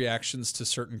adverse reactions to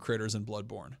certain critters in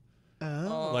Bloodborne.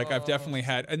 Like I've definitely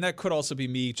had, and that could also be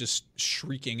me just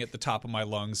shrieking at the top of my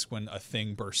lungs when a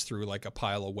thing bursts through like a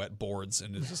pile of wet boards,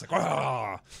 and it's just like,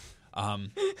 ah.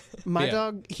 My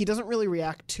dog, he doesn't really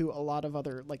react to a lot of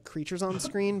other like creatures on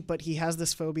screen, but he has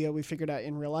this phobia we figured out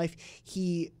in real life.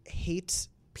 He hates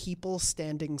people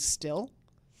standing still.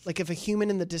 Like if a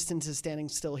human in the distance is standing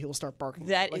still, he will start barking.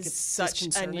 That like is such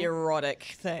a neurotic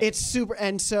thing. It's super,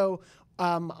 and so.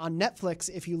 On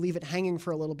Netflix, if you leave it hanging for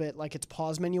a little bit, like its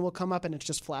pause menu will come up and it's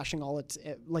just flashing all its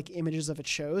like images of its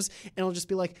shows, and it'll just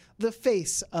be like the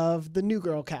face of the New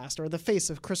Girl cast or the face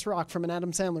of Chris Rock from an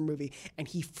Adam Sandler movie, and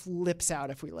he flips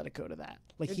out if we let it go to that.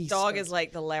 Like the dog is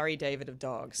like the Larry David of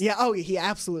dogs. Yeah, oh, he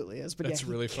absolutely is. But That's he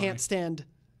really funny. can't stand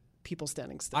people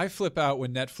standing still. I flip out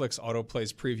when Netflix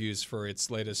autoplays previews for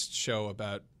its latest show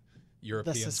about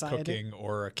Europeans cooking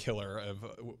or a killer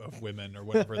of women or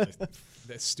whatever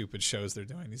the stupid shows they're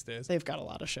doing these days. They've got a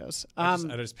lot of shows. I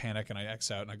just panic and I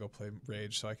X out and I go play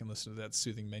Rage so I can listen to that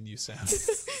soothing menu sound.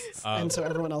 And so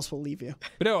everyone else will leave you.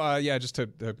 But no, just to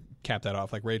cap that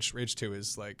off, like Rage 2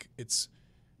 is like it's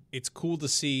cool to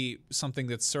see something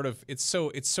that's sort of it's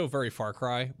so very Far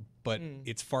Cry, but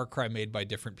it's Far Cry made by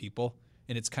different people,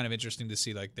 and it's kind of interesting to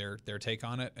see like their take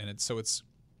on it, and it's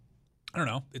I don't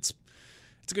know, it's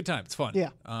a good time. It's fun. Yeah.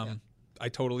 I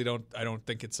totally don't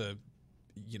think it's a,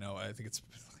 I think it's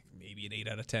like maybe an 8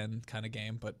 out of 10 kind of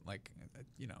game, but like,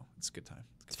 it's a good time.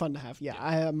 It's fun to have. Yeah.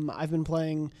 I've been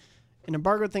playing an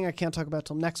embargoed thing I can't talk about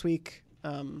till next week.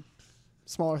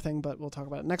 Smaller thing, but we'll talk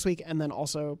about it next week. And then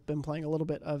also been playing a little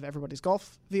bit of Everybody's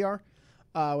Golf VR,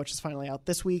 which is finally out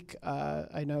this week.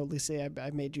 I know, Lucy,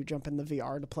 I made you jump in the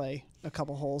VR to play a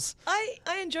couple holes.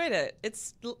 I enjoyed it.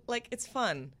 It's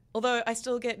fun. Although I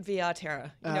still get VR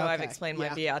terror. I've explained my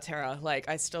VR terror. Like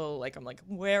I still I'm like,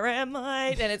 where am I?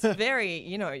 And it's very,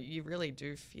 you really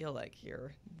do feel like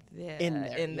you're there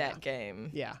in that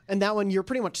game. Yeah. And that one you're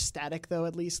pretty much static though,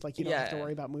 at least. Like you don't have to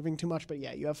worry about moving too much. But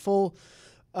yeah, you have full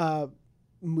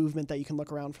movement that you can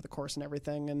look around for the course and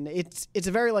everything. And it's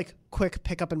a very like quick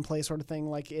pick up and play sort of thing.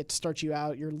 Like it starts you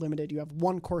out, you're limited. You have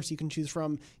one course you can choose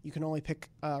from. You can only pick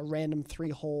random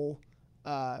 3-hole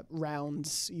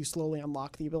rounds. You slowly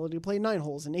unlock the ability to play 9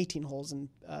 holes and 18 holes and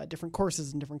different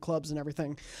courses and different clubs and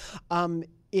everything.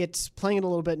 It's playing it a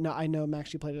little bit. No, I know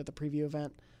Max, you played it at the preview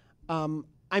event.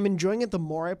 I'm enjoying it the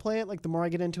more I play it. Like the more I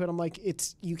get into it, I'm like,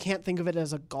 you can't think of it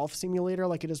as a golf simulator.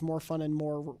 Like it is more fun and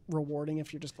more rewarding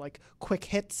if you're just like quick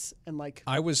hits and like.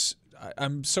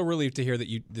 I'm so relieved to hear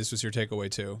that this was your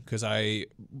takeaway too, because I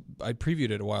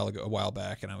previewed it a while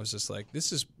back, and I was just like,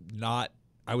 this is not.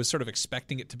 I was sort of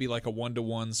expecting it to be like a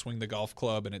 1-to-1 swing the golf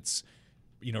club, and it's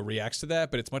reacts to that,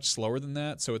 but it's much slower than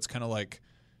that. So it's kind of like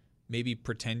maybe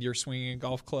pretend you're swinging a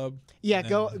golf club. Yeah,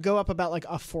 go up about like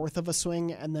a fourth of a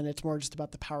swing, and then it's more just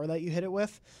about the power that you hit it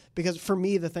with. Because for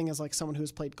me, the thing is like someone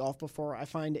who's played golf before, I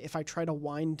find if I try to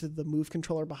wind the move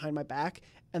controller behind my back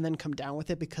and then come down with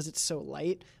it because it's so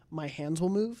light, my hands will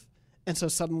move. And so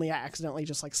suddenly I accidentally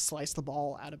just like slice the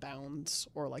ball out of bounds,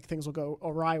 or like things will go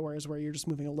awry, whereas where you're just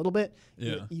moving a little bit,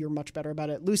 you're much better about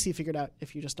it. Lucy figured out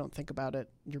if you just don't think about it,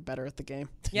 you're better at the game.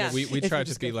 Yeah, we tried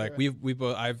to be like, we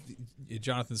both,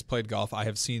 Jonathan's played golf. I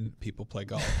have seen people play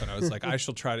golf, and I was like, I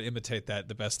shall try to imitate that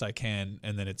the best I can.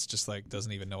 And then it's just like,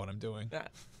 doesn't even know what I'm doing. Yeah.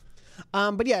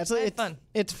 But yeah, fun.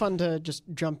 It's fun to just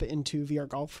jump into VR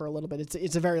golf for a little bit.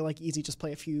 It's a very like easy, just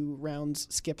play a few rounds,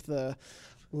 skip the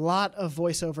lot of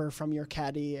voiceover from your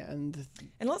caddy and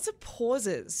lots of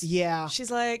pauses. Yeah.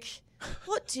 She's like,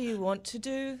 "What do you want to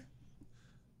do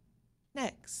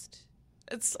next?"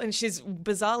 And she's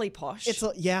bizarrely posh.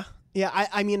 Yeah.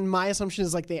 I mean, my assumption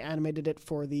is like they animated it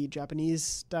for the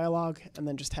Japanese dialogue and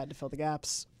then just had to fill the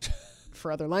gaps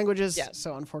for other languages. Yeah.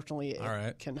 So unfortunately,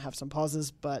 right. can have some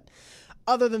pauses. But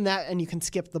other than that, and you can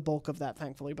skip the bulk of that,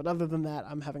 thankfully. But other than that,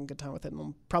 I'm having a good time with it, and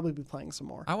I'll probably be playing some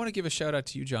more. I want to give a shout out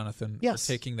to you, Jonathan, Yes.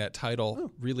 for taking that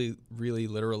title really, really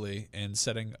literally and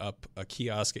setting up a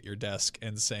kiosk at your desk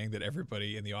and saying that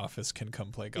everybody in the office can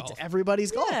come play golf. It's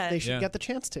everybody's golf. Yeah. They should Yeah. get the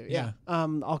chance to. Yeah.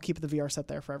 I'll keep the VR set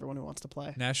there for everyone who wants to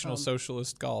play. National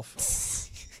Socialist Golf.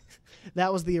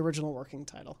 That was the original working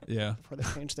title. Yeah. Before they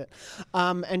changed it.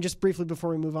 And just briefly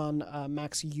before we move on,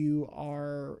 Max, you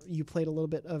played a little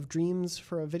bit of Dreams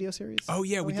for a video series. Oh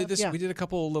yeah, we did this. Yeah. We did a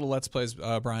couple of little Let's Plays.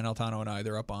 Brian Altano and I.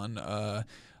 They're up on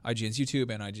IGN's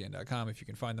YouTube and IGN.com. If you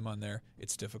can find them on there,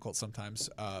 it's difficult sometimes.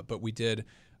 But we did.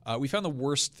 We found the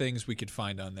worst things we could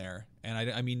find on there, and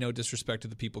I mean no disrespect to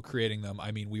the people creating them.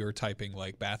 I mean we were typing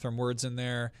like bathroom words in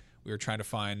there. We were trying to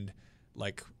find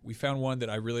we found one that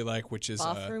I really like, which is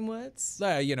bathroom words.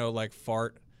 like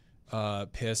fart,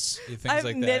 piss, things I've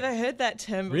like that. never heard that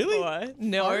term Really? before.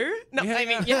 No, no. Yeah. I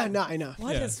mean, Yeah, no, I know.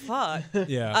 What is fart?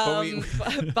 Yeah, but we.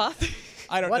 Bathroom.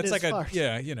 I don't. What It's is like fart?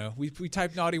 we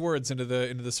type naughty words into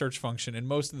the search function, and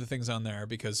most of the things on there,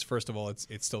 because first of all, it's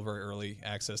still very early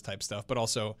access type stuff, but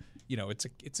also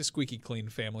it's a squeaky clean,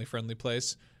 family friendly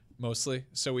place mostly.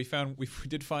 So we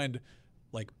did find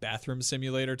like Bathroom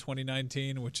Simulator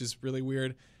 2019, which is really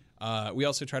weird. We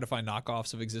also try to find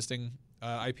knockoffs of existing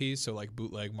IPs, so like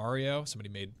bootleg Mario. Somebody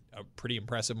made a pretty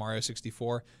impressive Mario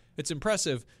 64. It's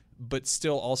impressive, but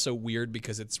still also weird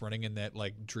because it's running in that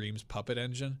like Dreams puppet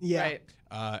engine. Yeah. Right.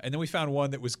 And then we found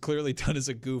one that was clearly done as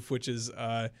a goof, which is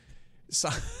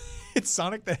it's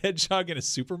Sonic the Hedgehog in a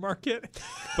supermarket,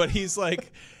 but he's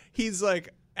like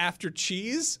after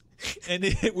cheese. And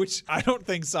which I don't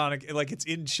think Sonic it's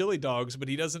in chili dogs, but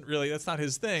he doesn't really. That's not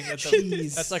his thing.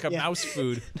 That's like a mouse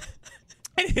food.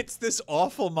 And it's this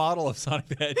awful model of Sonic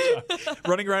the Hedgehog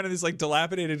running around in this like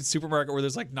dilapidated supermarket where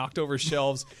there's like knocked over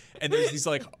shelves and there's these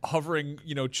like hovering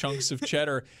chunks of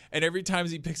cheddar. And every time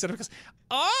he picks it up, he goes,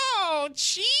 "Oh,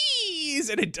 cheese!"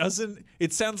 And it doesn't.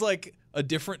 It sounds like a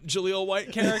different Jaleel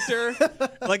White character.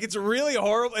 Like it's really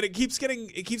horrible, and it keeps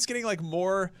getting like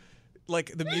more.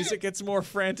 Like the music gets more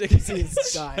frantic,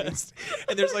 He's dying.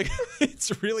 and there's like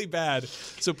it's really bad.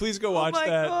 So please go watch Oh my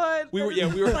that. God, we were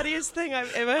the funniest thing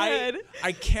I've ever heard.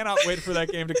 I cannot wait for that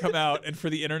game to come out and for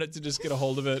the internet to just get a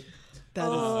hold of it.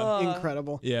 That is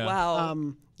incredible. Yeah. Wow.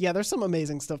 Yeah, there's some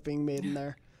amazing stuff being made in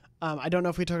there. I don't know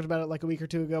if we talked about it like a week or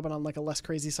two ago, but on like a less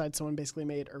crazy side, someone basically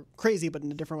made, or crazy but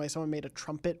in a different way, someone made a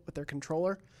trumpet with their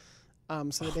controller.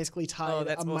 So they basically tied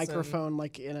that's a awesome. microphone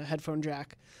like in a headphone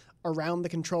jack around the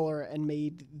controller and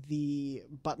made the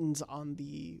buttons on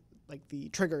the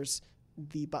triggers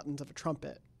the buttons of a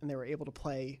trumpet, and they were able to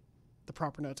play the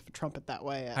proper notes of a trumpet that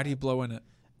way. How do you blow in it?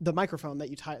 The microphone that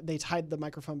they tied the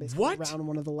microphone basically What? around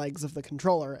one of the legs of the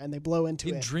controller, and they blow into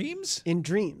In it Dreams? in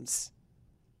Dreams.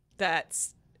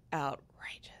 That's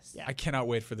outrageous. Yeah. I cannot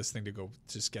wait for this thing to go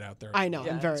just get out there. I know.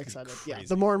 Yeah, I'm very it's gonna be excited. Yeah. crazy.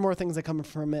 The more and more things that come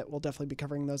from it, we'll definitely be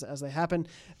covering those as they happen.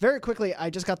 Very quickly, I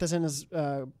just got this in as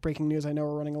breaking news. I know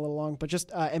we're running a little long, but just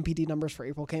MPD numbers for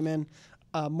April came in.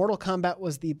 Mortal Kombat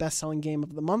was the best-selling game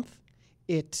of the month.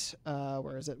 It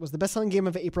was the best-selling game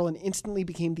of April and instantly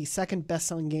became the second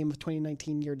best-selling game of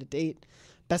 2019 year to date.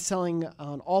 Best-selling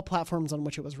on all platforms on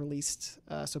which it was released,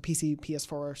 so PC,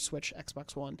 PS4, Switch,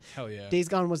 Xbox One. Hell yeah. Days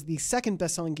Gone was the second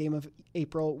best-selling game of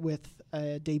April with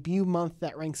a debut month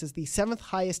that ranks as the 7th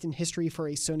highest in history for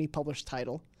a Sony-published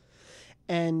title.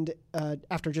 And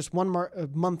after just one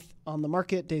month on the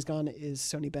market, Days Gone is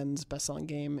Sony Ben's best-selling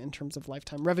game in terms of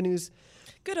lifetime revenues.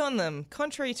 Good on them.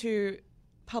 Contrary to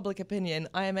public opinion,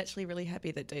 I am actually really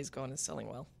happy that Days Gone is selling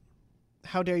well.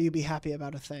 How dare you be happy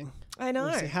about a thing? I know.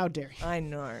 I say, how dare you? I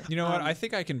know. You know what? I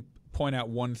think I can point out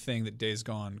one thing that Days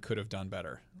Gone could have done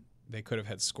better. They could have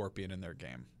had Scorpion in their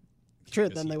game. True,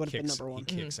 Because then they he would have been kicks- number one.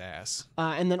 He kicks ass.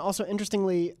 And then also,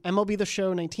 interestingly, MLB The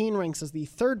Show 19 ranks as the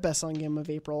third best-selling game of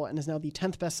April and is now the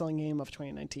 10th best-selling game of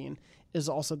 2019. It is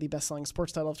also the best-selling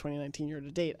sports title of 2019 year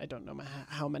to date. I don't know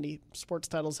how many sports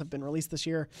titles have been released this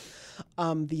year.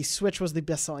 The Switch was the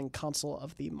best-selling console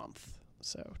of the month,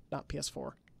 so not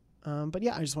PS4. But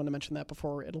yeah, I just wanted to mention that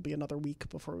before it'll be another week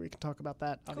before we can talk about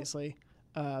that, obviously.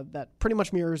 That pretty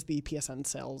much mirrors the PSN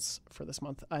sales for this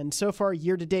month. And so far,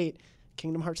 year to date,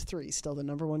 Kingdom Hearts 3, still the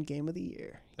 #1 game of the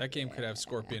year. That game could have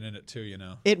Scorpion in it too, you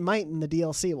know. It might in the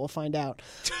DLC. We'll find out.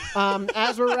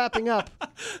 As we're wrapping up,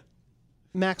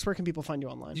 Max, where can people find you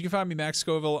online? You can find me, Max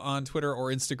Scoville, on Twitter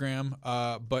or Instagram.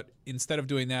 But instead of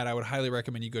doing that, I would highly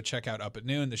recommend you go check out Up at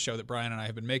Noon, the show that Brian and I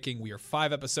have been making. We are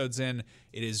 5 episodes in.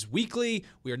 It is weekly.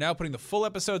 We are now putting the full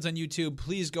episodes on YouTube.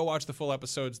 Please go watch the full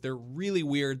episodes. They're really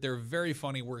weird. They're very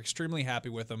funny. We're extremely happy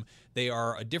with them. They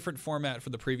are a different format for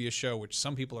the previous show, which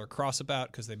some people are cross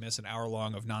about because they miss an hour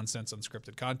long of nonsense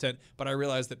unscripted content. But I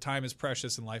realize that time is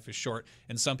precious and life is short,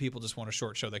 and some people just want a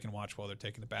short show they can watch while they're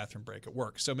taking the bathroom break at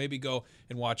work. So maybe go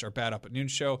and watch our Bad Up at Noon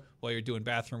show while you're doing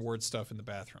bathroom word stuff in the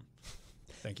bathroom.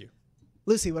 Thank you.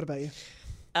 Lucy, what about you?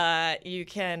 You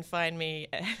can find me.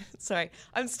 Sorry,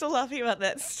 I'm still laughing about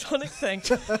that Sonic thing.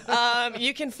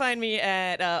 You can find me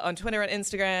at on Twitter and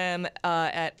Instagram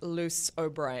at Luce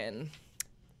O'Brien.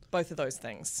 Both of those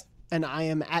things. And I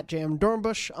am at JM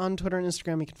Dornbush on Twitter and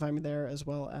Instagram. You can find me there, as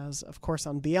well as, of course,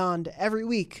 on Beyond every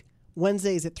week.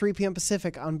 Wednesdays at 3 p.m.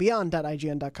 Pacific on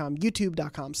beyond.ign.com,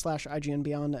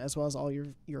 youtube.com/IGNBeyond, as well as all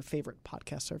your favorite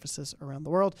podcast services around the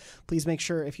world. Please make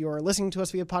sure, if you are listening to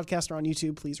us via podcast or on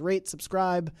YouTube, please rate,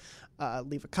 subscribe,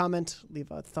 leave a comment, leave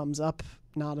a thumbs up,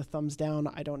 not a thumbs down.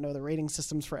 I don't know the rating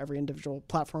systems for every individual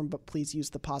platform, but please use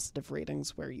the positive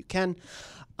ratings where you can.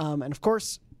 And of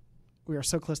course, we are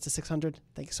so close to 600.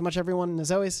 Thank you so much, everyone. And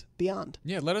as always, Beyond.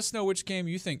 Yeah, let us know which game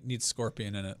you think needs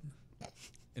Scorpion in it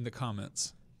in the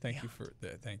comments. Thank you for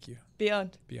that. Thank you.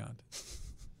 Beyond. Beyond.